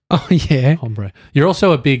hombre. Oh, yeah. Hombre. You're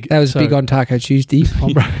also a big. That was so- big on Taco Tuesday.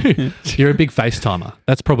 Hombre. You're a big FaceTimer.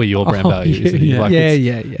 That's probably your brand value, isn't it? yeah. Like, yeah, it's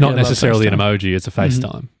yeah. Not Yeah, I love necessarily an FaceTime. emoji. It's a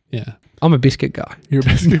FaceTime. Yeah. I'm a biscuit guy. You're a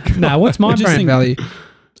biscuit. No, what's my I just brand think- value?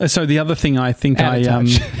 So the other thing I think Out I of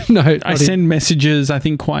touch. No, I not send messages. I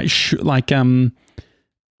think quite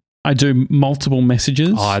I do multiple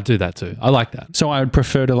messages. Oh, I do that too. I like that. So I would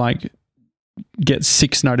prefer to like get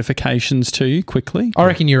 6 notifications to you quickly. I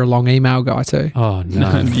reckon you're a long email guy too. Oh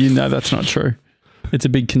No, no. you know that's not true. It's a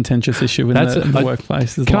big contentious issue in That's the a-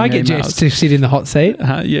 workplace. There's Can I long get emails. Jess to sit in the hot seat?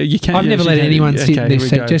 Yeah, you can. I've yeah, never she let can. anyone sit in Okay, this here we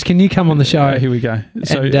seat. go. Jess, can you come on the show? Here we go.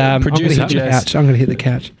 So And I'm going to producer hit the Jess, couch. I'm going to hit the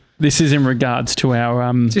couch. this is in regards to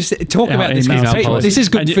our Just talk Our about this. email Pete. policy. This is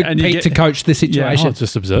good And you- for and you Pete get- to coach the Oh, situation. it's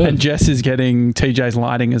just absurd. and Jess is getting TJ's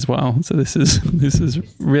lighting as well. So this is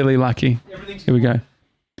really lucky. Here we go.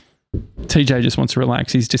 TJ just wants to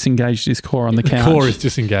relax. He's disengaged his core on the couch. Core is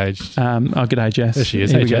disengaged. G'day, Jess. There she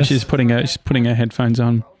is. Here Hey, we go. Jess. She's putting her headphones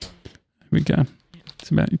on. Here we go. It's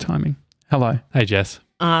about your timing. Hello. Hey, Jess.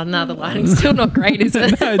 No, the lighting's still not great, is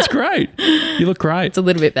it? No, it's great. You look great. It's a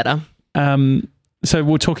little bit better. So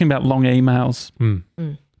we're talking about long emails. Hmm.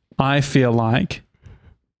 I feel like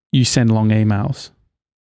you send long emails.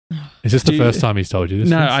 Is this Do the you- first time he's told you this?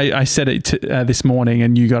 No, Jess? I said it this morning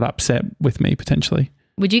and you got upset with me potentially.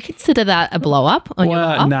 Would you consider that a blow up on your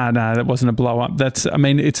behalf? No, that wasn't a blow up. It's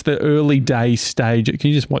the early day stage. Can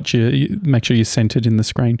you just watch make sure you're centered in the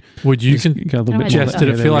screen? Would you Just go a little No, bit I Jess, don't. did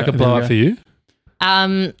Yeah, it there feel we like go, a there blow we up go. for you?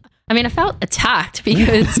 I mean, I felt attacked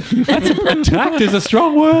because Attacked is a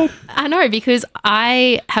strong word. I know, because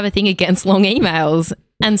I have a thing against long emails.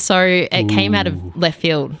 And so it came out of left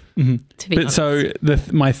field, to be But honest. so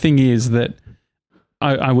my thing is that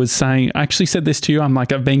I was saying, I actually said this to you. I'm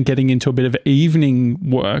like, I've been getting into a bit of evening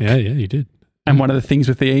work. Yeah, you did. And one of the things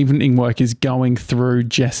with the evening work is going through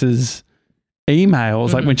Jess's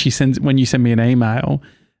emails. Like when you send me an email,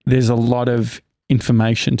 there's a lot of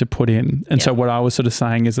information to put in. And so what I was sort of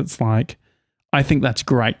saying is it's like, I think that's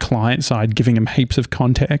great client side, giving them heaps of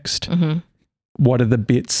context. What are the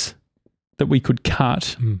bits that we could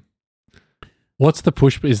cut? What's the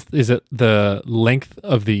push? Is it the length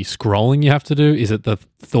of the scrolling you have to do? Is it the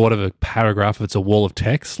thought of a paragraph if it's a wall of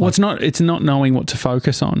text? Well, it's not knowing what to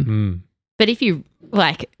focus on. But if you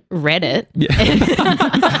read it, Yeah.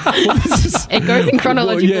 it goes in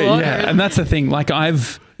chronological Well, order. yeah. And that's the thing. Like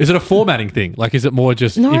Is it a formatting thing? Like, is it more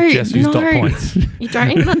just No, if Jess used dot no. points? You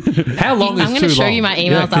don't. How long I'm is gonna too show long? you my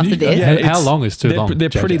emails can after this. Yeah, How it's- long is too long? They're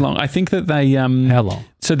pretty JJ? long. I think that they How long?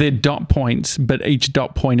 so they're dot points, but each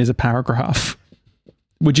dot point is a paragraph.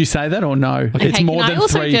 Would you say that or no? Okay, It's more can than I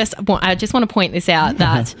also 3. I just want to point this out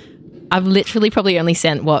that I've literally probably only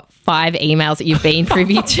sent 5 emails that you've been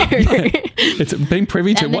privy to. It's been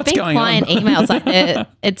privy to And what's they've been going on. client emails. Like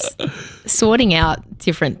it's sorting out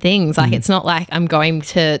different things. Like it's not like I'm going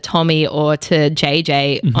to Tommy or to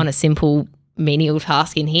JJ on a simple menial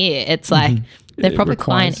task in here. It's like they're It proper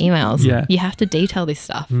requires- client emails. yeah. You have to detail this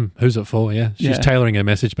stuff. Who's it for? Yeah. She's Yeah. tailoring her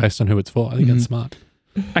message based on who it's for. I think that's smart.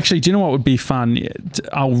 Actually, do you know what would be fun?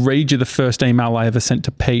 I'll read you the first email I ever sent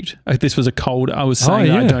to Pete. This was a cold. I was saying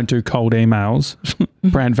that I yeah. don't do cold emails.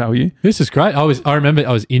 Brand value. This is great. I remember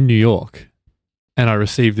I was in New York and I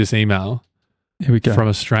received this email Here we go. from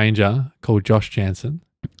a stranger called Josh Jansen.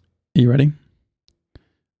 Are you ready?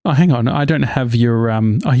 Oh, hang on. I don't have your.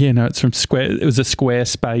 Oh, yeah, no, it's from Square. It was a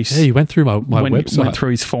Squarespace. Yeah, you went through my Went website.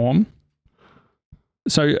 through his form.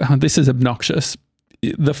 So this is obnoxious.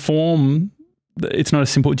 The form. It's not a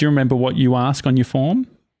simple. Do you remember what you ask on your form?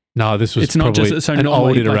 No, this was It's not probably just so an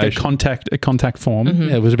old normally like iteration. a contact form.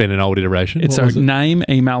 Yeah, it would have been an old iteration. It's What a was it? name,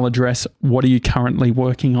 email address. What are you currently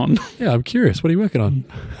working on? Yeah, I'm curious. What are you working on?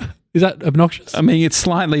 Is that obnoxious? I mean, it's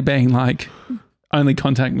slightly being like, only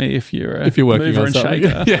contact me if you're working mover on and something.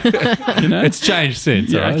 shaker. Yeah. You know? It's changed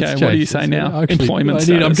since. Yeah, all right? okay, It's what do you changed say since. now? Actually, Employment I'm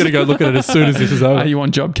status. going to go look at it as soon as this is over. Are you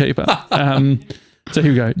on JobKeeper? So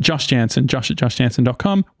here we go. Josh Jansen,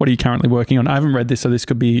 josh@joshjansen.com. What are you currently working on? I haven't read this, so this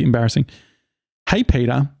could be embarrassing. Hey,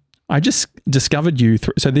 Peter, I just discovered you.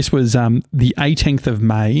 So this was the 18th of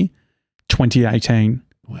May, 2018.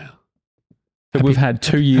 Wow. So we've had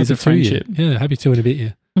 2 years Happy of friendship. 2 year. Yeah, happy 2 and a bit,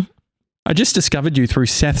 yeah. I just discovered you through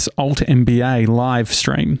Seth's Alt MBA live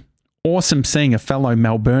stream. Awesome seeing a fellow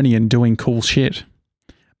Melburnian doing cool shit.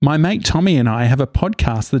 My mate Tommy and I have a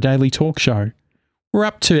podcast, The Daily Talk Show. We're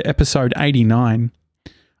up to episode 89.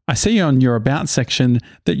 I see on your About section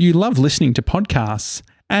that you love listening to podcasts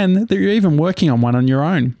and that you're even working on one on your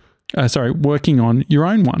own. Working on your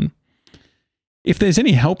own one. If there's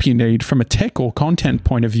any help you need from a tech or content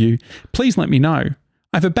point of view, please let me know.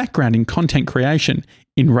 I have a background in content creation,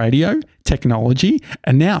 in radio, technology,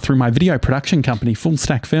 and now through my video production company, Full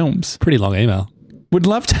Stack Films. Pretty long email. Would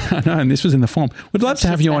love to, I know, and this was in the form. Would love to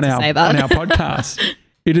have you on about our to say that. podcast.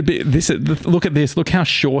 It'd be this. Look at this. Look how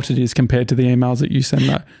short it is compared to the emails that you send.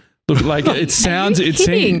 Though. Look, like it sounds. you It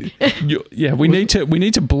seems. Yeah, we need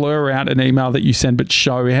to blur out an email that you send, but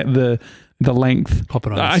show the length. Pop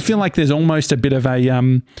it on. I feel like there's almost a bit of a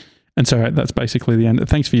And so that's basically the end.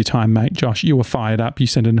 Thanks for your time, mate. Josh, you were fired up. You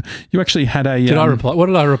sent in. You actually had a. Did I reply? What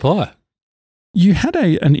did I reply? You had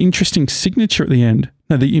an interesting signature at the end.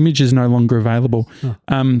 No, the image is no longer available.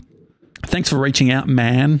 Oh. Thanks for reaching out,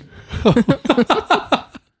 man.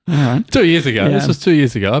 All right. 2 years ago. Yeah. This was 2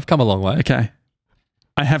 years ago. I've come a long way. Okay.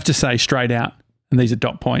 I have to say straight out, and these are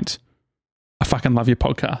dot points. I fucking love your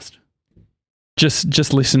podcast.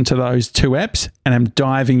 Just listen to those 2 eps, and I'm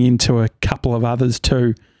diving into a couple of others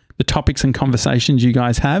too. The topics and conversations you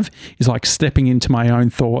guys have is like stepping into my own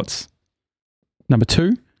thoughts. Number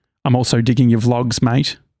 2, I'm also digging your vlogs,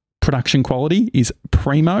 mate. Production quality is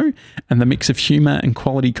primo, and the mix of humor and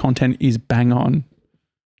quality content is bang on.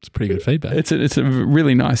 It's pretty good feedback. It's a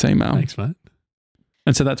really nice email. Thanks, mate.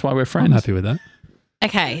 And so that's why we're friends. I'm happy with that.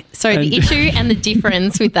 Okay, so the issue and the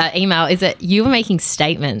difference with that email is that you were making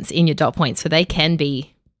statements in your dot points, so they can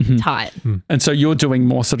be tight. And so you're doing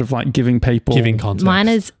more sort of like giving people... Giving context. Mine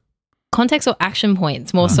is context or action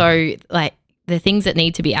points, more so like the things that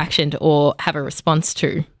need to be actioned or have a response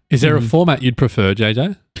to. Is there a format you'd prefer,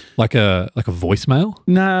 JJ? Like a voicemail?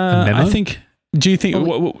 No, A memo? I think... Do you think...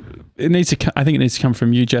 it needs to? I think it needs to come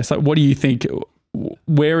from you, Jess. Like, what do you think?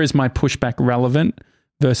 Where is my pushback relevant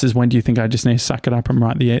versus when do you think I just need to suck it up and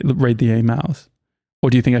read the emails? Or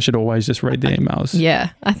do you think I should always just read the emails?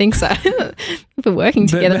 Yeah, I think so. If we're working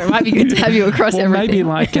together, it might be good to have you across Well, everything. maybe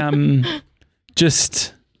like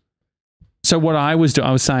just... So what I was doing,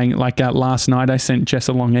 I was saying like last night I sent Jess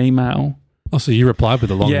a long email. Oh, so you replied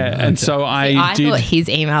with a long Yeah, email. and Okay. so I did... thought his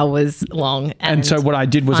email was long. And so what I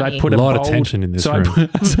did was funny. I put A lot bold, of tension in this so room.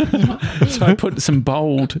 I put some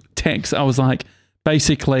bold text. I was like,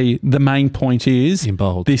 basically, the main point is in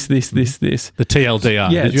bold. this. The TLDR.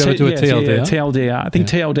 Did you ever do a TLDR? Yeah, TLDR. I think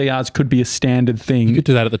TLDRs could be a standard thing. You could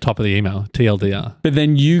do that at the top of the email, TLDR. But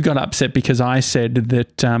then you got upset because I said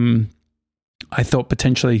that I thought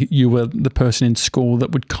potentially you were the person in school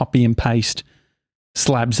that would copy and paste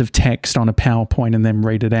slabs of text on a PowerPoint and then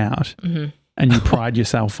read it out. Mm-hmm. And you pride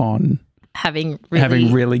yourself on having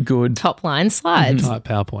really good... top line slides. Type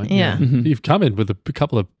PowerPoint. Yeah. You've come in with a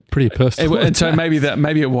couple of pretty personal. And so maybe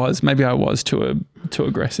I was too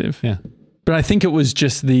aggressive. Yeah. But I think it was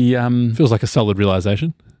just the Feels like a solid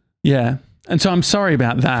realization. yeah. And so I'm sorry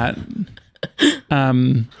about that.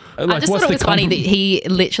 I just thought it was funny that he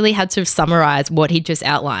literally had to summarize what he just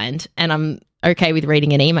outlined, and I'm okay with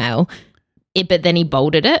reading an email, but then he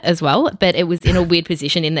bolded it as well, but it was in a weird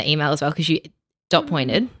position in the email as well because you dot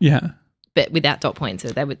pointed. Yeah. But without dot points,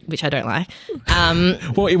 which I don't like.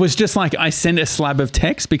 Well, it was just like I sent a slab of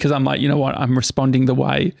text because I'm like, you know what, I'm responding the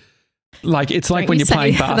way. Like it's like when you're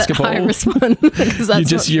playing basketball. I respond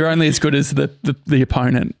you're only as good as the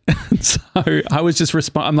opponent. So I was just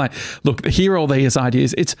I'm like, look, here are all these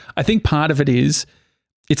ideas. I think part of it is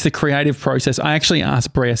it's the creative process. I actually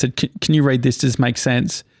asked Brie, I said, can you read this? Does this make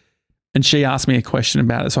sense? And she asked me a question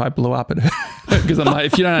about it, so I blew up at her because I'm like,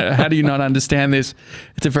 if you don't, how do you not understand this?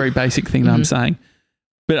 It's a very basic thing that I'm saying,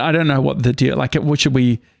 but I don't know what the deal. Like, what should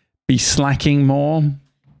we be slacking more?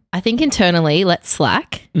 I think internally, let's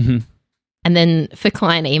slack. Mm-hmm. And then for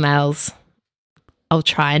client emails, I'll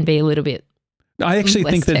try and be a little bit. I actually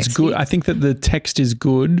think that's good. I think that the text is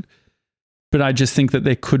good, but I just think that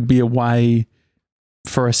there could be a way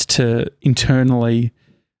for us to internally,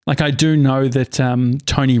 like I do know that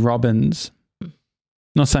Tony Robbins,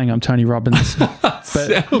 not saying I'm Tony Robbins, but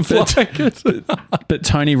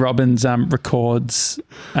Tony Robbins records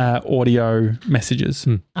audio messages.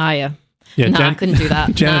 Oh, yeah. No, I couldn't do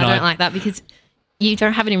that. No, I don't like that because you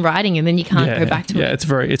don't have it in writing and then you can't go back to it. Yeah,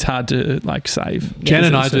 it's hard to like save. Jen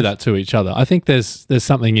and I do that to each other. I think there's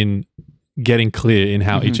something in getting clear in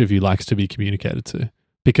how each of you likes to be communicated to,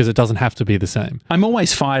 because it doesn't have to be the same. I'm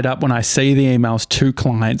always fired up when I see the emails to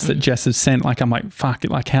clients that Jess has sent. Like I'm like, fuck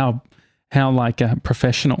it, like how like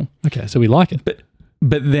professional. Okay, so we like it.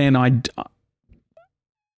 But then I'm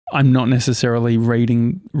not necessarily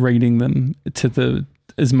reading them to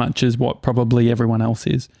as much as what probably everyone else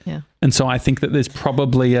is. Yeah. And so I think that there's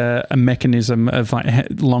probably a mechanism of like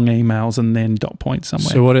long emails and then dot points somewhere.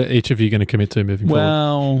 So what are each of you going to commit to moving forward?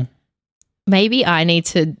 Well, maybe I need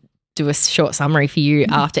to do a short summary for you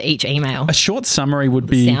after each email. A short summary would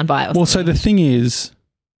be soundbite. Well, so the thing is,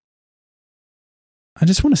 I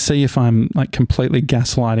just want to see if I'm like completely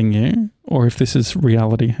gaslighting you or if this is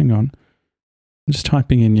reality. Hang on. I'm just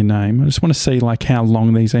typing in your name. I just want to see like how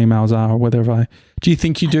long these emails are or whether do you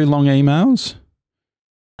think you do long emails?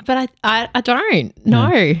 But I don't.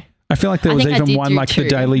 No. Yeah. I feel like there was even one like the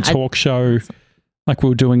Daily Talk Show, like we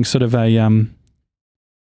were doing sort of a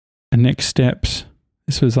next steps.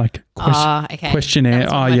 This was like questionnaire.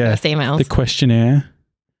 Oh yeah, the questionnaire.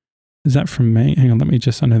 Is that from me? Hang on, let me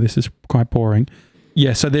just. I know this is quite boring.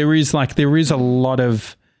 Yeah, so there's a lot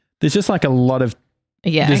of. There's just like a lot of.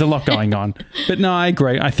 Yeah. There's a lot going on. But no, I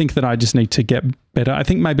agree. I think that I just need to get better. I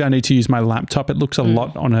think maybe I need to use my laptop. It looks a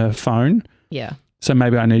lot on a phone. Yeah. So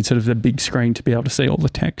maybe I need sort of the big screen to be able to see all the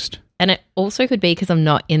text. And it also could be because I'm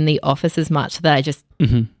not in the office as much that I just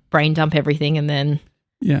brain dump everything and then.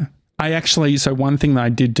 Yeah. So one thing that I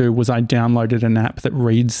did do was I downloaded an app that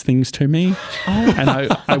reads things to me. Oh. And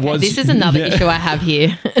I was. This is another issue I have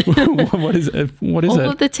here. What is it? All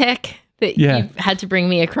of the tech that you've had to bring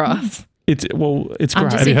me across. It's great. I'm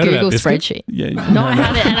just a Google spreadsheet. Yeah. No, I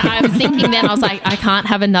haven't. And I was thinking then, I was like, I can't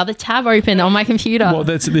have another tab open on my computer. Well,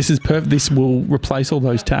 this is perfect. This will replace all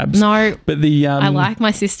those tabs. No, but I like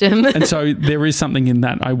my system. And so there is something in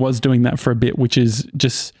that. I was doing that for a bit, which is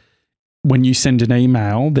just when you send an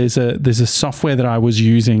email, there's a software that I was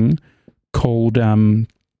using called, I'll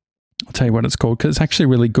tell you what it's called because it's actually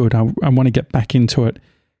really good. I want to get back into it.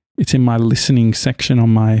 It's in my listening section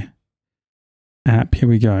on my app. Here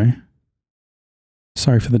we go.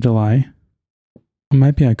 Sorry for the delay. Or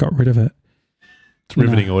maybe I got rid of it. It's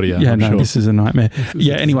riveting audio. Yeah, I'm sure. This is a nightmare.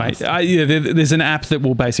 Anyway, there's an app that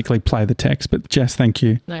will basically play the text. But Jess, thank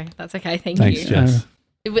you. No, that's okay. Thanks, you. Jess.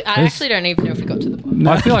 I actually don't even know if we got to the point.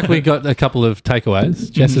 I feel like we got a couple of takeaways.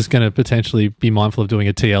 Jess is going to potentially be mindful of doing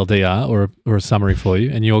a TLDR or a summary for you,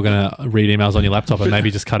 and you're going to read emails on your laptop and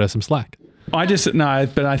maybe just cut her some slack. But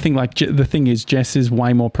I think like the thing is Jess is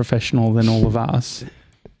way more professional than all of us.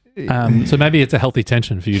 So maybe it's a healthy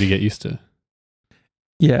tension for you to get used to.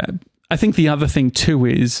 Yeah. I think the other thing too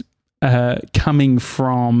is coming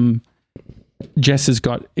from Jess has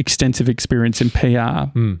got extensive experience in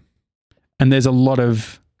PR and there's a lot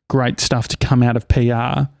of great stuff to come out of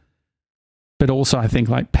PR. But also I think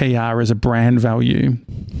like PR as a brand value,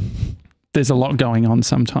 there's a lot going on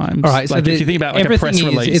sometimes. All right, like if you think about like a press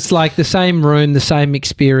release. It's like the same room, the same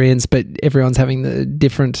experience, but everyone's having the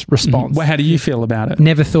different response. Well, how do you feel about it?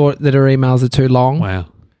 Never thought that our emails are too long. Wow.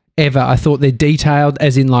 Ever. I thought they're detailed,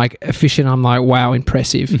 as in like efficient. I'm like, wow,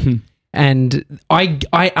 impressive. Mm-hmm. And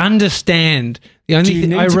I understand. The only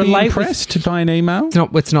thing I relate be impressed by an email.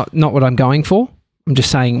 It's not what I'm going for. I'm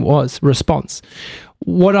just saying was response.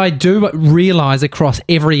 What I do realize across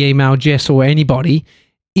every email, Jess or anybody,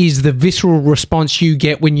 is the visceral response you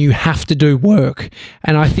get when you have to do work.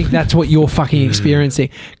 And I think that's what you're fucking experiencing.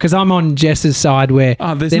 Because I'm on Jess's side where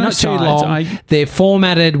there's they're no not too sides. long. They're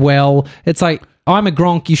formatted well. It's like, I'm a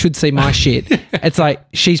Gronk, you should see my shit. It's like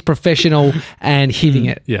she's professional and hitting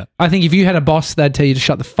it. Yeah. I think if you had a boss, they'd tell you to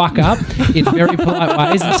shut the fuck up in very polite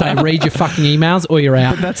ways and say, read your fucking emails or you're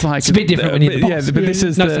out. But that's like it's a bit different when you're the boss. Yeah, but this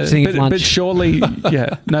is no such thing as lunch. But surely,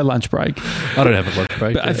 no lunch break. I don't have a lunch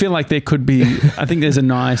break. But I feel like there could be. I think there's a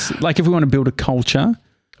nice, like, if we want to build a culture.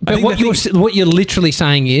 But what you're literally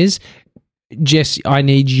saying is, Jess, I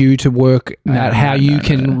need you to work out how you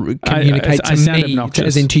can communicate to me,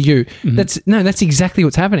 as in to you. Mm-hmm. That's exactly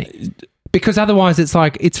what's happening. Because otherwise, it's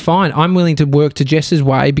like, it's fine. I'm willing to work to Jess's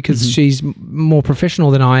way because she's more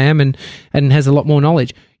professional than I am and has a lot more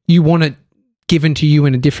knowledge. You want it given to you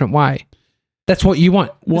in a different way. That's what you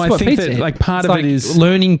want. Well, That's I think that like part of it is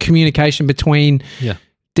learning communication between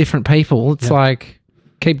different people. It's like,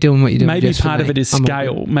 keep doing what you're doing. Maybe part of it is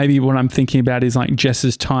scale. Maybe what I'm thinking about is like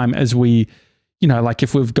Jess's time as we, like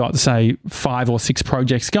if we've got, say, 5 or 6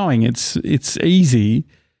 projects going, it's easy.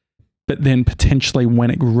 But then potentially when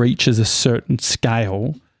it reaches a certain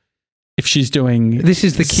scale, if she's doing this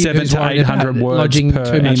is the kid 700 to 800 words lodging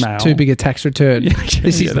per email, too big a tax return.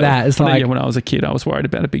 This is that. It's like when I was a kid, I was worried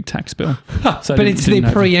about a big tax bill. So but it's the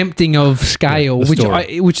preempting of scale,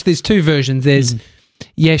 which there's 2 versions. There's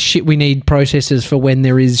shit, we need processes for when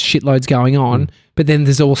there is shitloads going on. But then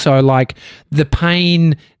there's also like the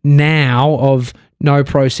pain now of no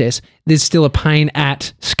process. There's still a pain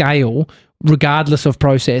at scale, regardless of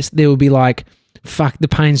process. There will be like, fuck, the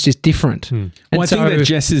pain's just different. Well, I think that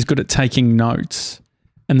Jess is good at taking notes.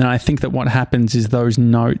 And then I think that what happens is those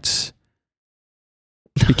notes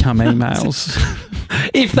become emails.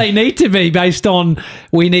 If they need to be based on,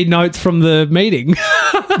 we need notes from the meeting.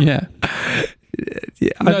 Yeah.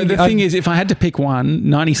 No, the thing is, if I had to pick one,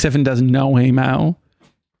 97 does no email.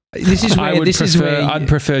 This is where I'd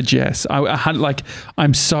prefer Jess.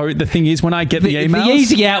 The thing is, when I get the emails, the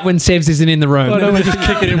easy out when Sevs isn't in the room. Just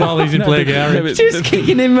kicking him while he's in Blairgowrie. Just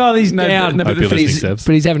kicking him while he's down. But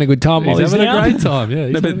he's having a good time while he's having down. a great time.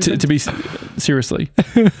 Yeah. But to be seriously,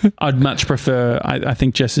 I'd much prefer. I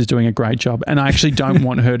think Jess is doing a great job, and I actually don't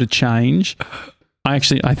want her to change. I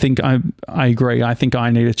think I agree. I think I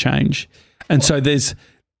need a change, and so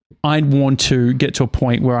I'd want to get to a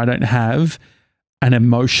point where I don't have an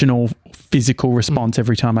emotional, physical response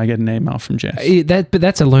every time I get an email from Jess. But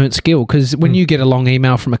that's a learnt skill, because when you get a long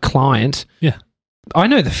email from a client, I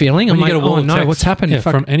know the feeling. I'm like, oh no, what's happened?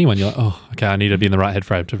 From anyone, you're like, oh, okay, I need to be in the right head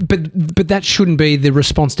frame. But that shouldn't be the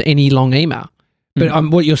response to any long email.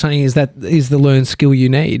 But what you're saying is that is the learned skill you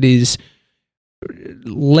need is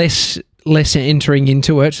less entering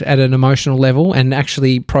into it at an emotional level and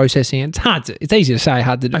actually processing it. It's easy to say,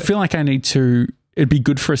 hard to do. I feel like it'd be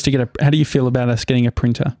good for us to how do you feel about us getting a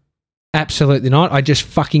printer? Absolutely not. I just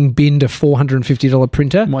fucking binned a $450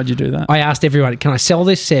 printer. Why'd you do that? I asked everyone, can I sell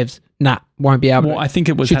this, Sevs? Nah, won't be able to. Well, I think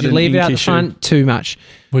it was Should you leave it out the front? Too much.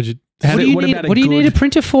 What do you need a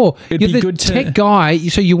printer for? It'd You're be the good tech guy,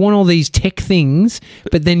 so you want all these tech things,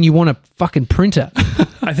 but then you want a fucking printer.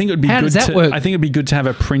 I think it would be How good does that work? I think it'd be good to have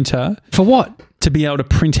a printer. For what? To be able to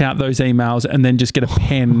print out those emails and then just get a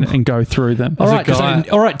pen and go through them. All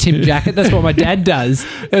right, Tim Jacket. That's what my dad does.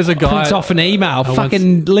 There's a guy prints off an email.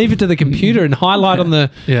 Fucking leave it to the computer and highlight on the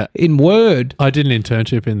in Word. I did an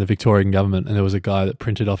internship in the Victorian government, and there was a guy that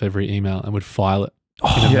printed off every email and would file it. My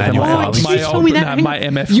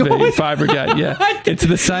MFV fire brigade. Yeah, it's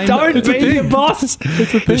the same. Don't be your boss.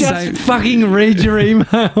 Just fucking read your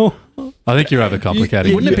email. I think you're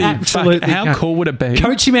overcomplicating. Wouldn't it be absolutely? How cool would it be?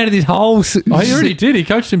 Coach him out of this whole. He already did. He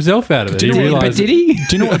coached himself out of it. Did he? Do you know what would be?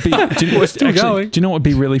 Do you know what would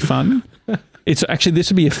be really fun? It's actually, this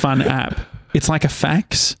would be a fun app. It's like a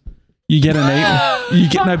fax. You get an email.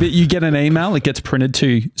 You get an email. It gets printed to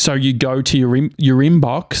you. So you go to your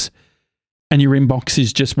inbox. And your inbox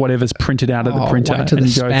is just whatever's printed out of the printer, and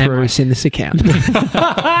you go through. In this account.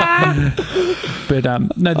 But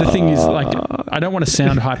no, the thing is, like, I don't want to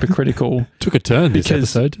sound hypercritical. Took a turn this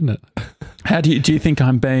episode, didn't it? How do you think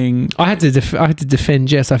I'm being? I had to defend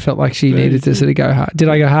Jess. I felt like she needed to sort of go hard. Did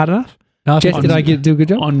I go hard enough? No, Jess, did I do a good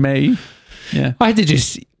job on me? Yeah, I had to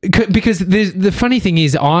just because the funny thing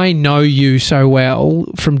is, I know you so well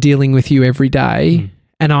from dealing with you every day,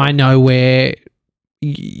 and I know where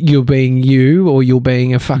you're being you, or you're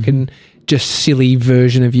being a fucking just silly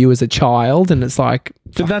version of you as a child, and it's like.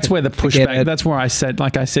 But that's where the pushback. That's where I said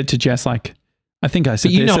to Jess, like, I think I said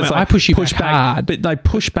but you this. know, like, I push you back hard. But like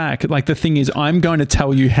push back. Like the thing is, I'm going to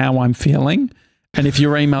tell you how I'm feeling, and if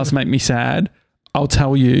your emails make me sad, I'll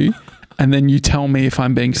tell you. and then you tell me if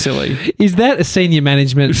I'm being silly. Is that a senior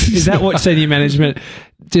management? Is that what senior management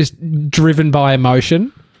just driven by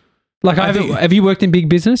emotion? Like, have you worked in big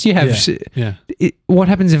business? You have. Yeah. What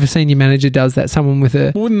happens if a senior manager does that? Someone with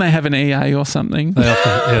a Wouldn't they have an EA or something? They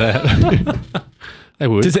often, they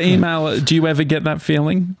would. Does email? Do you ever get that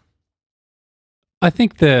feeling? I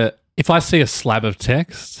think that if I see a slab of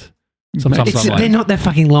text, sometimes I'm they're like, not that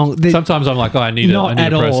fucking long. sometimes I'm like, oh, I need Not to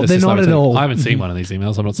at all. process They're this. not at all. I haven't seen one of these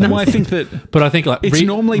emails. I'm not saying. No, I think that but I think like it's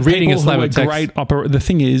normally reading people a slab who are of text. great. The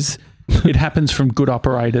thing is, it happens from good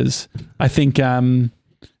operators. I think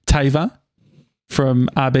Tava from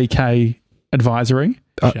RBK Advisory.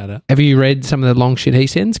 Shout out. Have you read some of the long shit he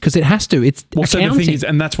sends? Because it has to. It's Well, so the accounting. thing is,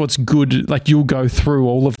 and that's what's good. Like, you'll go through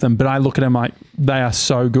all of them, but I look at them like they are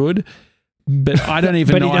so good. But I don't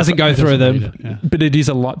even but know. he doesn't if- go through them. Read it, yeah. But it is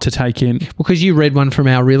a lot to take in. Because you read one from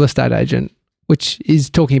our real estate agent, which is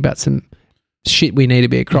talking about some shit we need to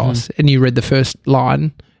be across, and you read the first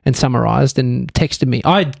line and summarised and texted me.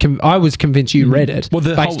 I was convinced you read it Well,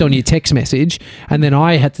 the based whole- on your text message, and then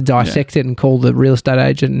I had to dissect it and call the real estate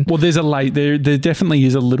agent. Well, there definitely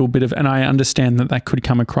is a little bit of, and I understand that could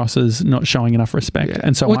come across as not showing enough respect.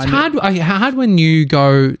 And so Well, it's hard when you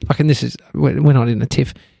go like, and this is we're not in a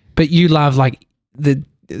tiff, but you love like the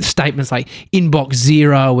statements like inbox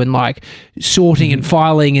zero and like sorting and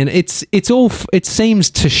filing, and it's all it seems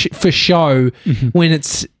to for show when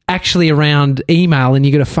it's actually around email and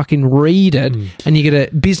you got to fucking read it and you get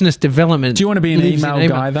a business development. Do you want to be an lives in email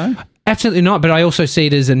guy though? Absolutely not. But I also see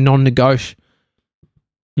it as a non-negotiable.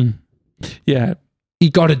 Yeah. You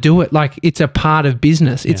got to do it. Like, it's a part of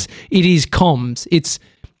business. It is comms. It's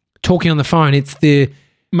talking on the phone. It's the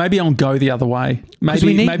Maybe I'll go the other way. Maybe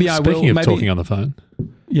we need- maybe I will. Speaking of Maybe, talking on the phone,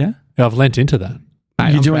 yeah. I've lent into that. Mate,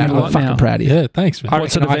 You're I'm doing proud- a lot I'm fucking now. proud of you. Yeah, thanks, man. I What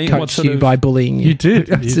reckon sort of I what coached sort you of- by bullying you. You did.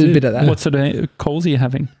 It's You a did. bit of that. What sort of calls are you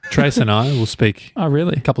having? Trace and I will speak Oh,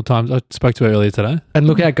 really? a couple of times. I spoke to her earlier today. And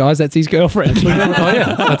look out, guys, that's his girlfriend. Oh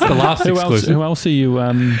yeah, that's the last Who else? exclusive. Who else are you?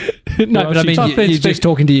 No, but I mean, I've been you're just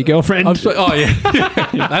talking to your girlfriend. Oh yeah,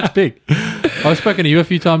 that's big. I've spoken to you a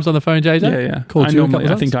few times on the phone, JJ. Yeah. Called I you a couple normally, I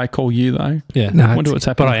times? think I call you though. Yeah, No, I wonder what's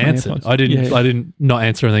happening. but I answered. I didn't not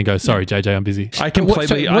answer and then go, sorry, JJ, I'm busy. I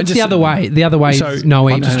completely. What's the other way? The other way So- is no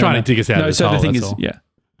I'm email. just trying to dig us out of No, this so hole, the thing that's is, all. yeah.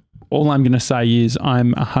 All I'm going to say is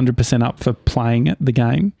I'm 100% up for playing the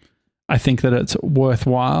game. I think that it's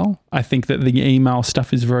worthwhile. I think that the email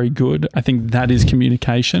stuff is very good. I think that is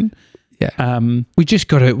communication. Yeah. We just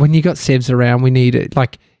got to, when you got Sebs around, we need it.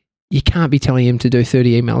 Like, you can't be telling him to do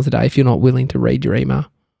 30 emails a day if you're not willing to read your email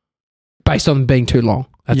based on them being too long.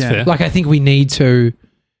 That's Yeah. fair. Like, I think we need to,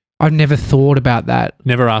 I've never thought about that.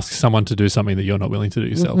 Never ask someone to do something that you're not willing to do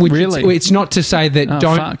yourself. Which Really? It's not to say that Oh,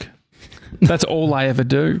 don't. fuck. That's all I ever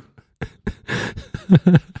do.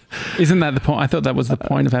 Isn't that the point? I thought that was the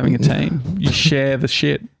point of having a team. You share the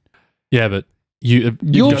shit. Yeah, but you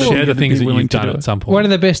You're- share the be things that willing you've to done do at it. some point. One of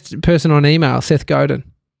the best person on email, Seth Godin,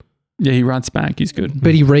 Yeah, he writes back. He's good.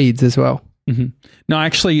 but he reads as well. No,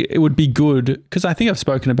 actually, it would be good because I think I've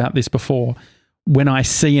spoken about this before. When I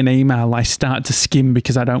see an email, I start to skim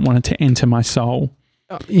because I don't want it to enter my soul.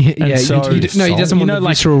 Yeah, so- no, he doesn't want the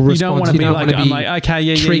visceral response. You don't want to be like, I'm like, okay,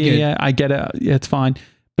 yeah, triggered. yeah, I get it. Yeah, it's fine.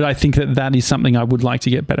 But I think that is something I would like to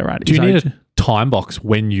get better at. Do you is need a time box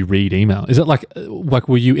when you read email? Is it like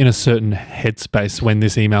were you in a certain headspace when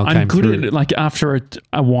this email I'm came good through? at it. Like after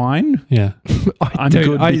a wine, Yeah. I'm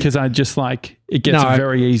good because I just like, it gets No,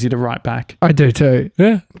 very easy to write back. I do too.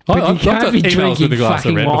 Yeah. But you I've can't got be emails drinking with a glass of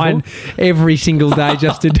fucking red wine before. every single day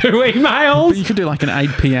just to do But emails. you could do like an 8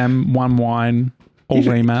 p.m. one wine,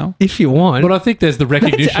 all email. If you want. But I think there's the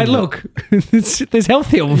recognition. Hey, look, there's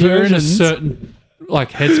healthier that you're in a versions. certain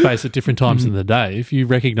like headspace at different times in the day. If you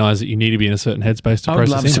recognize that you need to be in a certain headspace to I would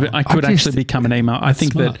process love to. email. I could I just- actually become an email. I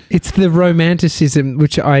think smart. that It's the romanticism,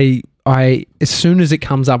 which I as soon as it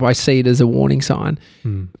comes up, I see it as a warning sign.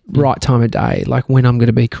 Right time of day, like when I'm going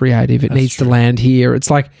to be creative, it That's needs true. to land here. It's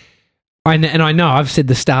like, I know I've said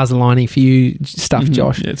the stars aligning for you stuff,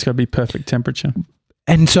 Josh. yeah, it's got to be perfect temperature.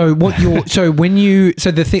 And so what you're so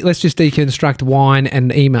the thing, let's just deconstruct wine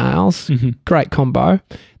and emails. Great combo.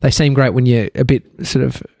 They seem great when you're a bit sort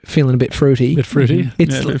of feeling a bit fruity. bit fruity.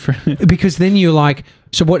 It's Yeah, but because then you're like,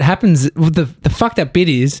 so what happens? The fucked up bit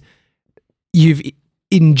is you've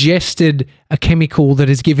ingested a chemical that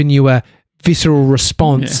has given you a visceral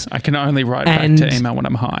response, I can only write And- back to email when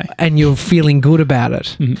I'm high. and you're feeling good about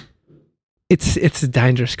it. Mhm. It's a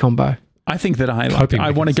dangerous combo. I think that I Coping want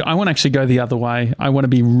to mechanism. go. I want to actually go the other way. I want to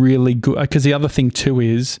be really good because the other thing too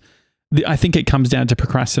is I think it comes down to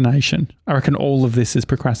procrastination. I reckon all of this is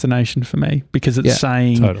procrastination for me because it's Yeah.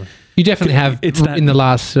 saying Totally. You definitely have It's that- in the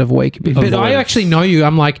last sort of week. But I Avoidance. actually know you.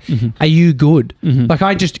 I'm like, Mhm. are you good? Mhm. Like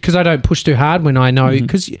I just, because I don't push too hard when I know, Mhm.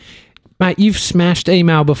 because mate, you've smashed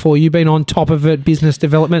email before. You've been on top of it, business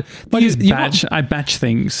development. I just You're I batch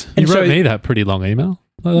things. You And wrote so- me that pretty long email.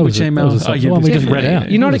 That Which was a- email? That was a Oh, yeah, one we this just read one.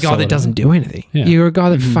 out. You're not a That was guy that solid. doesn't do anything. Yeah. You're a guy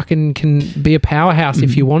that Mhm. fucking can be a powerhouse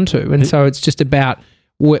if Mhm. you want to. And so it's just about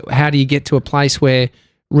how do you get to a place where,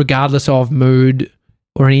 regardless of mood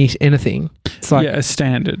or anything, it's like, yeah, a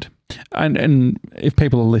standard. And if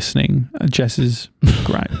people are listening, Jess is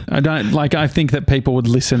great. I think that people would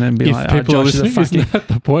listen and be If like, people are Josh is a listening, fucking. isn't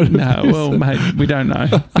that the point? of No, this? well, mate, we don't know.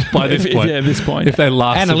 By this point. Yeah, this point. If they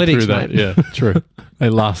lasted Analytics, through that, mate. yeah, true. They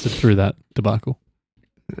lasted through that debacle.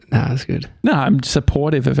 nah, that's good. No, I'm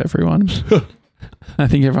supportive of everyone. I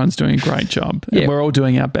think everyone's doing a great job. Yeah. And we're all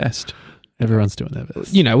doing our best. Everyone's doing their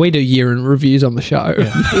best. You know, we do year in reviews on the show.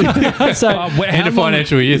 so End of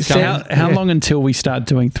financial year's So coming. how long until we start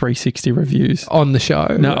doing 360 reviews? on the show.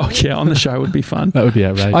 No, yeah, on the show would be fun. That would be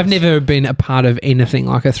outrageous. I've never been a part of anything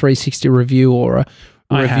like a 360 review or a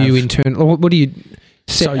I review have. internal. What do you?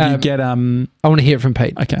 So you get I want to hear it from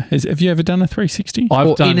Pete. okay. Have you ever done a 360? I've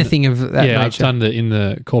or anything of that yeah, I've nature. done in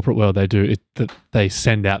the corporate world. They do it. That they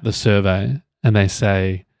send out the survey and they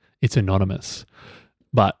say it's anonymous.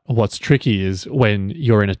 But what's tricky is when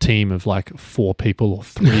you're in a team of like 4 people or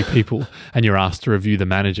 3 people and you're asked to review the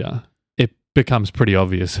manager, it becomes pretty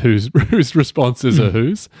obvious whose responses are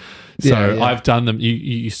whose. So Yeah, yeah. I've done them.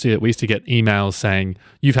 You see it. We used to get emails saying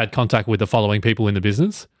you've had contact with the following people in the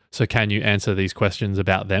business. So can you answer these questions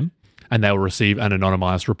about them? And they'll receive an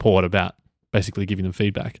anonymized report about basically giving them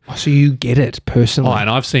feedback. Oh, so you get it personally. Oh, and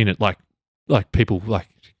I've seen it like people like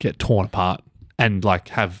get torn apart and like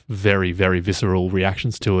have very, very visceral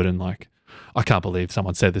reactions to it. And like, I can't believe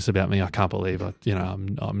someone said this about me. I can't believe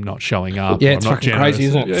I'm not showing up. Yeah, or it's I'm not fucking crazy,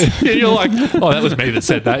 isn't it? Yeah, you're like, oh, that was me that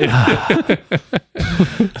said that.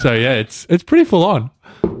 So yeah, it's pretty full on.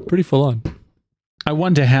 Pretty full on. I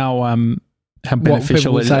wonder how beneficial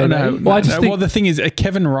people would it is. say No, that. well, I just think- well, the thing is,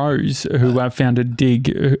 Kevin Rose, who founded Dig,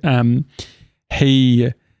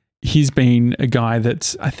 he's been a guy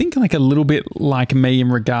that's, I think, like a little bit like me in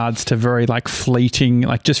regards to very like fleeting,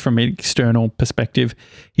 like just from an external perspective,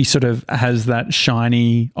 he sort of has that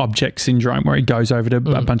shiny object syndrome where he goes over to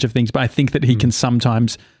a bunch of things. But I think that he can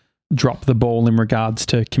sometimes drop the ball in regards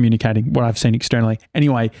to communicating what I've seen externally.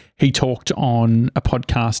 Anyway, he talked on a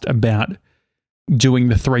podcast about doing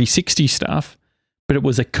the 360 stuff, but it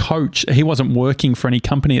was a coach. He wasn't working for any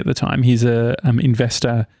company at the time. He's a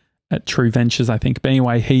investor at True Ventures, I think. But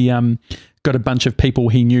anyway, he got a bunch of people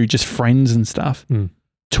he knew, just friends and stuff,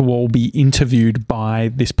 to all be interviewed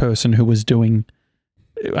by this person who was doing,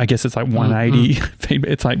 I guess it's like 180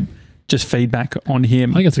 feedback. It's like just feedback on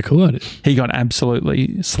him. I think it's a cool idea. He got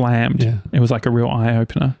absolutely slammed. Yeah. It was like a real eye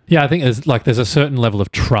opener. Yeah, I think there's a certain level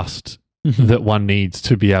of trust that one needs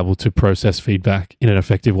to be able to process feedback in an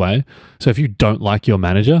effective way. So if you don't like your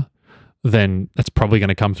manager, then that's probably going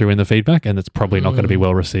to come through in the feedback and it's probably not going to be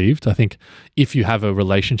well received. I think if you have a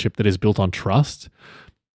relationship that is built on trust,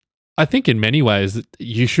 I think in many ways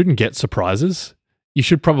you shouldn't get surprises. You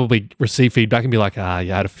should probably receive feedback and be like, I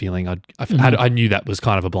had a feeling. I knew that was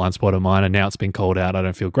kind of a blind spot of mine and now it's been called out. I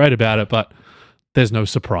don't feel great about it, but there's no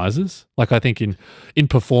surprises. Like I think in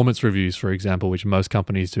performance reviews, for example, which most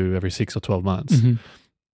companies do every 6 or 12 months,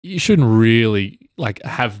 you shouldn't really like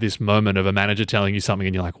have this moment of a manager telling you something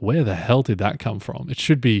and you're like, where the hell did that come from? It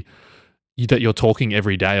should be that you're talking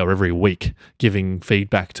every day or every week, giving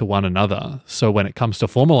feedback to one another. So when it comes to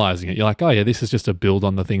formalizing it, you're like, oh yeah, this is just a build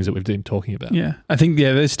on the things that we've been talking about. Yeah. I think,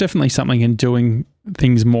 there's definitely something in doing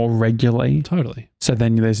things more regularly. Totally. So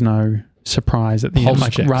then there's no surprise at the Pulse end,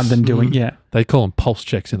 like checks. rather than doing, They call them pulse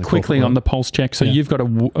checks in the quickly corporate on the world. pulse check. So Yeah. you've got a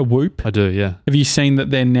Whoop. I do, yeah. Have you seen that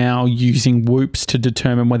they're now using Whoops to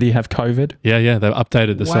determine whether you have COVID? Yeah. They've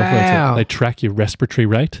updated the software. Wow. They track your respiratory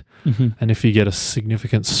rate. And if you get a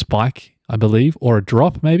significant spike, I believe, or a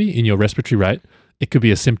drop maybe in your respiratory rate, it could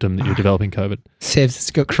be a symptom that you're developing COVID. Sev's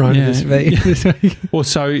it's got corona Yeah. this week. Well,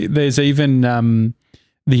 so there's even the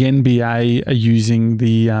NBA are using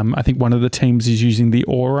I think one of the teams is using the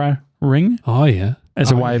Aura ring Oh, yeah.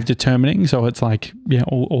 as a way of determining. So it's like,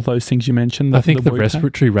 all those things you mentioned. I think the Whoop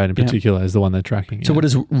respiratory rate in Yeah. particular is the one they're tracking. So yeah. what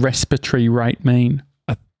does respiratory rate mean?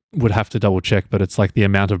 Would have to double check, but it's like the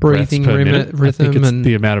amount of Breathing breaths per minute. I think rhythm it's and-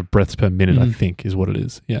 the amount of breaths per minute, I think, is what it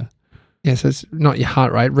is. Yeah. Yeah, so it's not your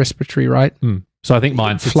heart rate, respiratory rate, So I think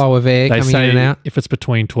mine's flow of air they coming say in and out. if it's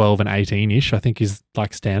between 12 and 18-ish, I think is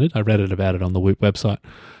like standard. I read about it on the Whoop website.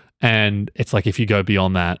 And it's like if you go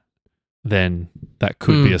beyond that, then that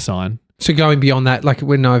could be a sign. So going beyond that, like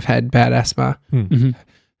when I've had bad asthma, Mhm.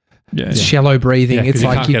 Yeah. shallow breathing, Yeah, 'cause it's you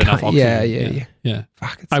like can't you get enough can't. Yeah, oxygen. yeah. Yeah.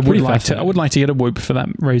 Fuck, it's I would pretty like to. I fascinating. would like to get a Whoop for that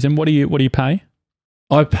reason. What do you pay?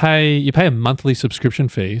 You pay a monthly subscription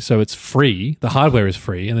fee, so it's free. The hardware is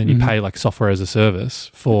free, and then you pay like software as a service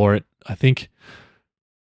for it. I think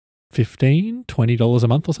 $15-$20 a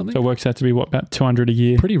month or something. So it works out to be what, about $200 a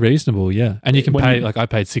year? Pretty reasonable, yeah. And you can When pay you- like I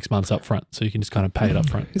paid 6 months up front, so you can just kind of pay it up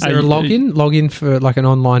front. Is there a login for like an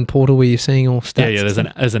online portal where you're seeing all stats? Yeah.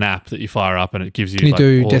 There's an app that you fire up, and it gives you. Can you like,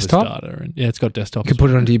 do all desktop? This data, and it's got desktop. You can as put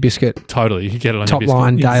it well. onto your biscuit. Totally, you can get it on Top your biscuit.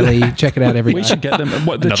 line daily. Check it out every We day. should get them.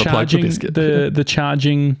 What the Another plug for charging? biscuit. The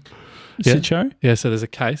charging Yeah. Sitcho? Yeah, so there's a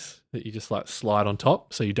case that you just like slide on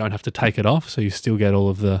top, so you don't have to take it off, so you still get all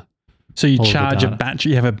of the. So you All of the charge a data. battery.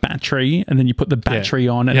 You have a battery, and then you put the battery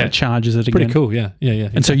on, and Yeah. it charges it Pretty again. cool, yeah.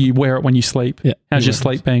 And so you wear it when you sleep. Yeah. How's your Yeah.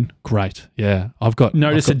 sleep been? Great, yeah. I've got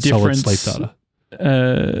Notice I've a got solid difference sleep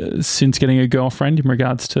data. Since getting a girlfriend in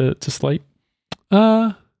regards to sleep?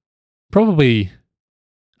 Probably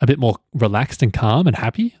a bit more relaxed and calm and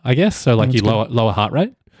happy, I guess. So like That's you lower heart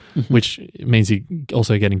rate, which means you're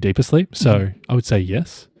also getting deeper sleep. So I would say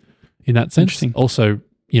yes, in that sense. Interesting. Also,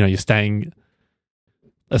 you're staying,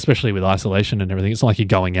 especially with isolation and everything. It's not like you're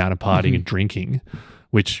going out and partying and drinking,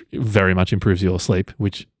 which very much improves your sleep,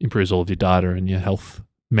 which improves all of your data and your health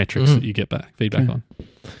metrics that you get feedback on.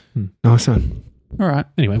 Nice one. All right.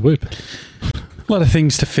 Anyway, Whoop A lot of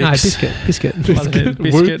things to No, fix. biscuit. Biscuit,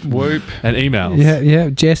 Whoop. and emails. Yeah.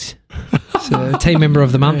 Jess, it's a team member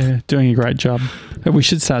of the month. Yeah, doing a great job. We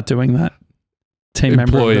should start doing that. Team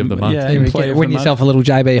member Employee of the month. Yeah, There we employee go. of Win the yourself a little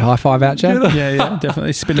JB high five voucher. month. Yeah,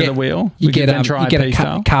 definitely. Spinning the wheel. You We get Venture you get a IP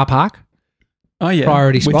style. car park. Oh yeah,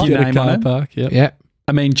 priority with spot. your Get a name on car it. park. Yep. Yeah.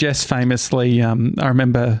 I mean, Jess famously, I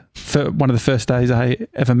remember for one of the first days I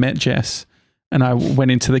ever met Jess, and I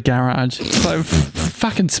went into the garage. So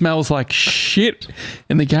fucking smells like shit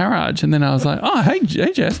in the garage. And then I was like, oh, hey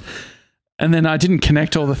Jess. And then I didn't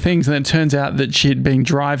connect all the things. And then it turns out that she'd been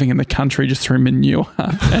driving in the country just through manure.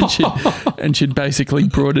 And she'd basically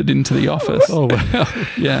brought it into the office. Oh, wow.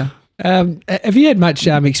 Yeah. Have you had much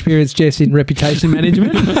experience, Jess, in reputation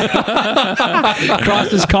management?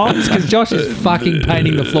 Crisis comms? Because Josh is fucking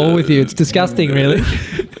painting the floor with you. It's disgusting, really.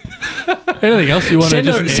 Anything else you want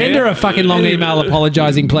to Send her a fucking long email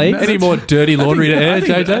apologising, please. Any more dirty laundry to air, I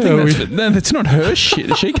JJ? think that's not her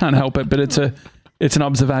shit. She can't help it, but it's an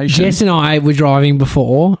observation. Jess and I were driving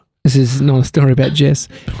before. This is not a story about Jess.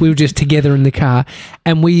 We were just together in the car,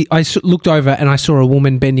 and I looked over and I saw a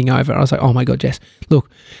woman bending over. I was like, "Oh my god, Jess,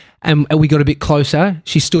 look!" And we got a bit closer.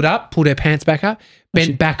 She stood up, pulled her pants back up,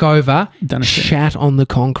 bent back over, Done a shit. shat on the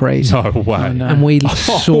concrete, No way. Oh, no. and we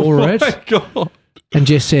saw it. My God. And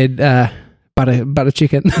Jess said, "Butter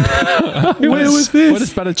chicken." Where was this? What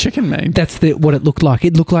does butter chicken mean? That's what it looked like.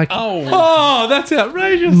 It looked like, Oh, that's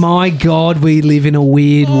outrageous. my God, we live in a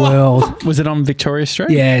weird world. Was it on Victoria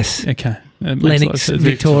Street? Yes. Okay. It makes a lot of Lennox, sense.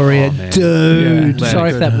 Victoria, Oh, man. dude. Yeah, Sorry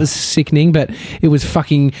if that was sickening, but it was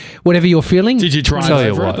fucking whatever you're feeling. Did you drive Tell you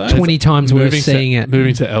over what, it though? 20 times worth seeing it.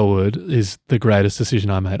 Moving to Elwood is the greatest decision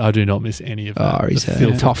I made. I do not miss any of that. Oh, he's The a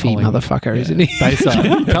filth of toffee Collingwood. motherfucker, isn't he?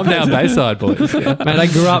 Bayside. Come down Bayside, boys. Yeah. Mate, I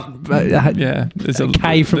grew up Yeah, there's a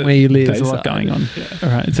K from where you live. There's a lot going on. All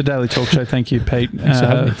right, it's a daily talk show. Thank you, Pete, Thanks for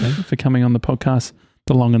having me, Tim. for coming on the podcast.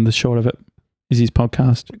 The long and the short of it is his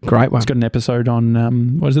podcast. Great one. It's got an episode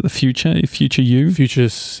on what is it? The future you, Future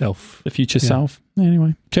self. the future Yeah. self.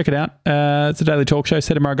 Anyway, check it out. It's a daily talk show.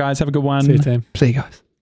 Set tomorrow, guys. Have a good one. See you, team. See you guys.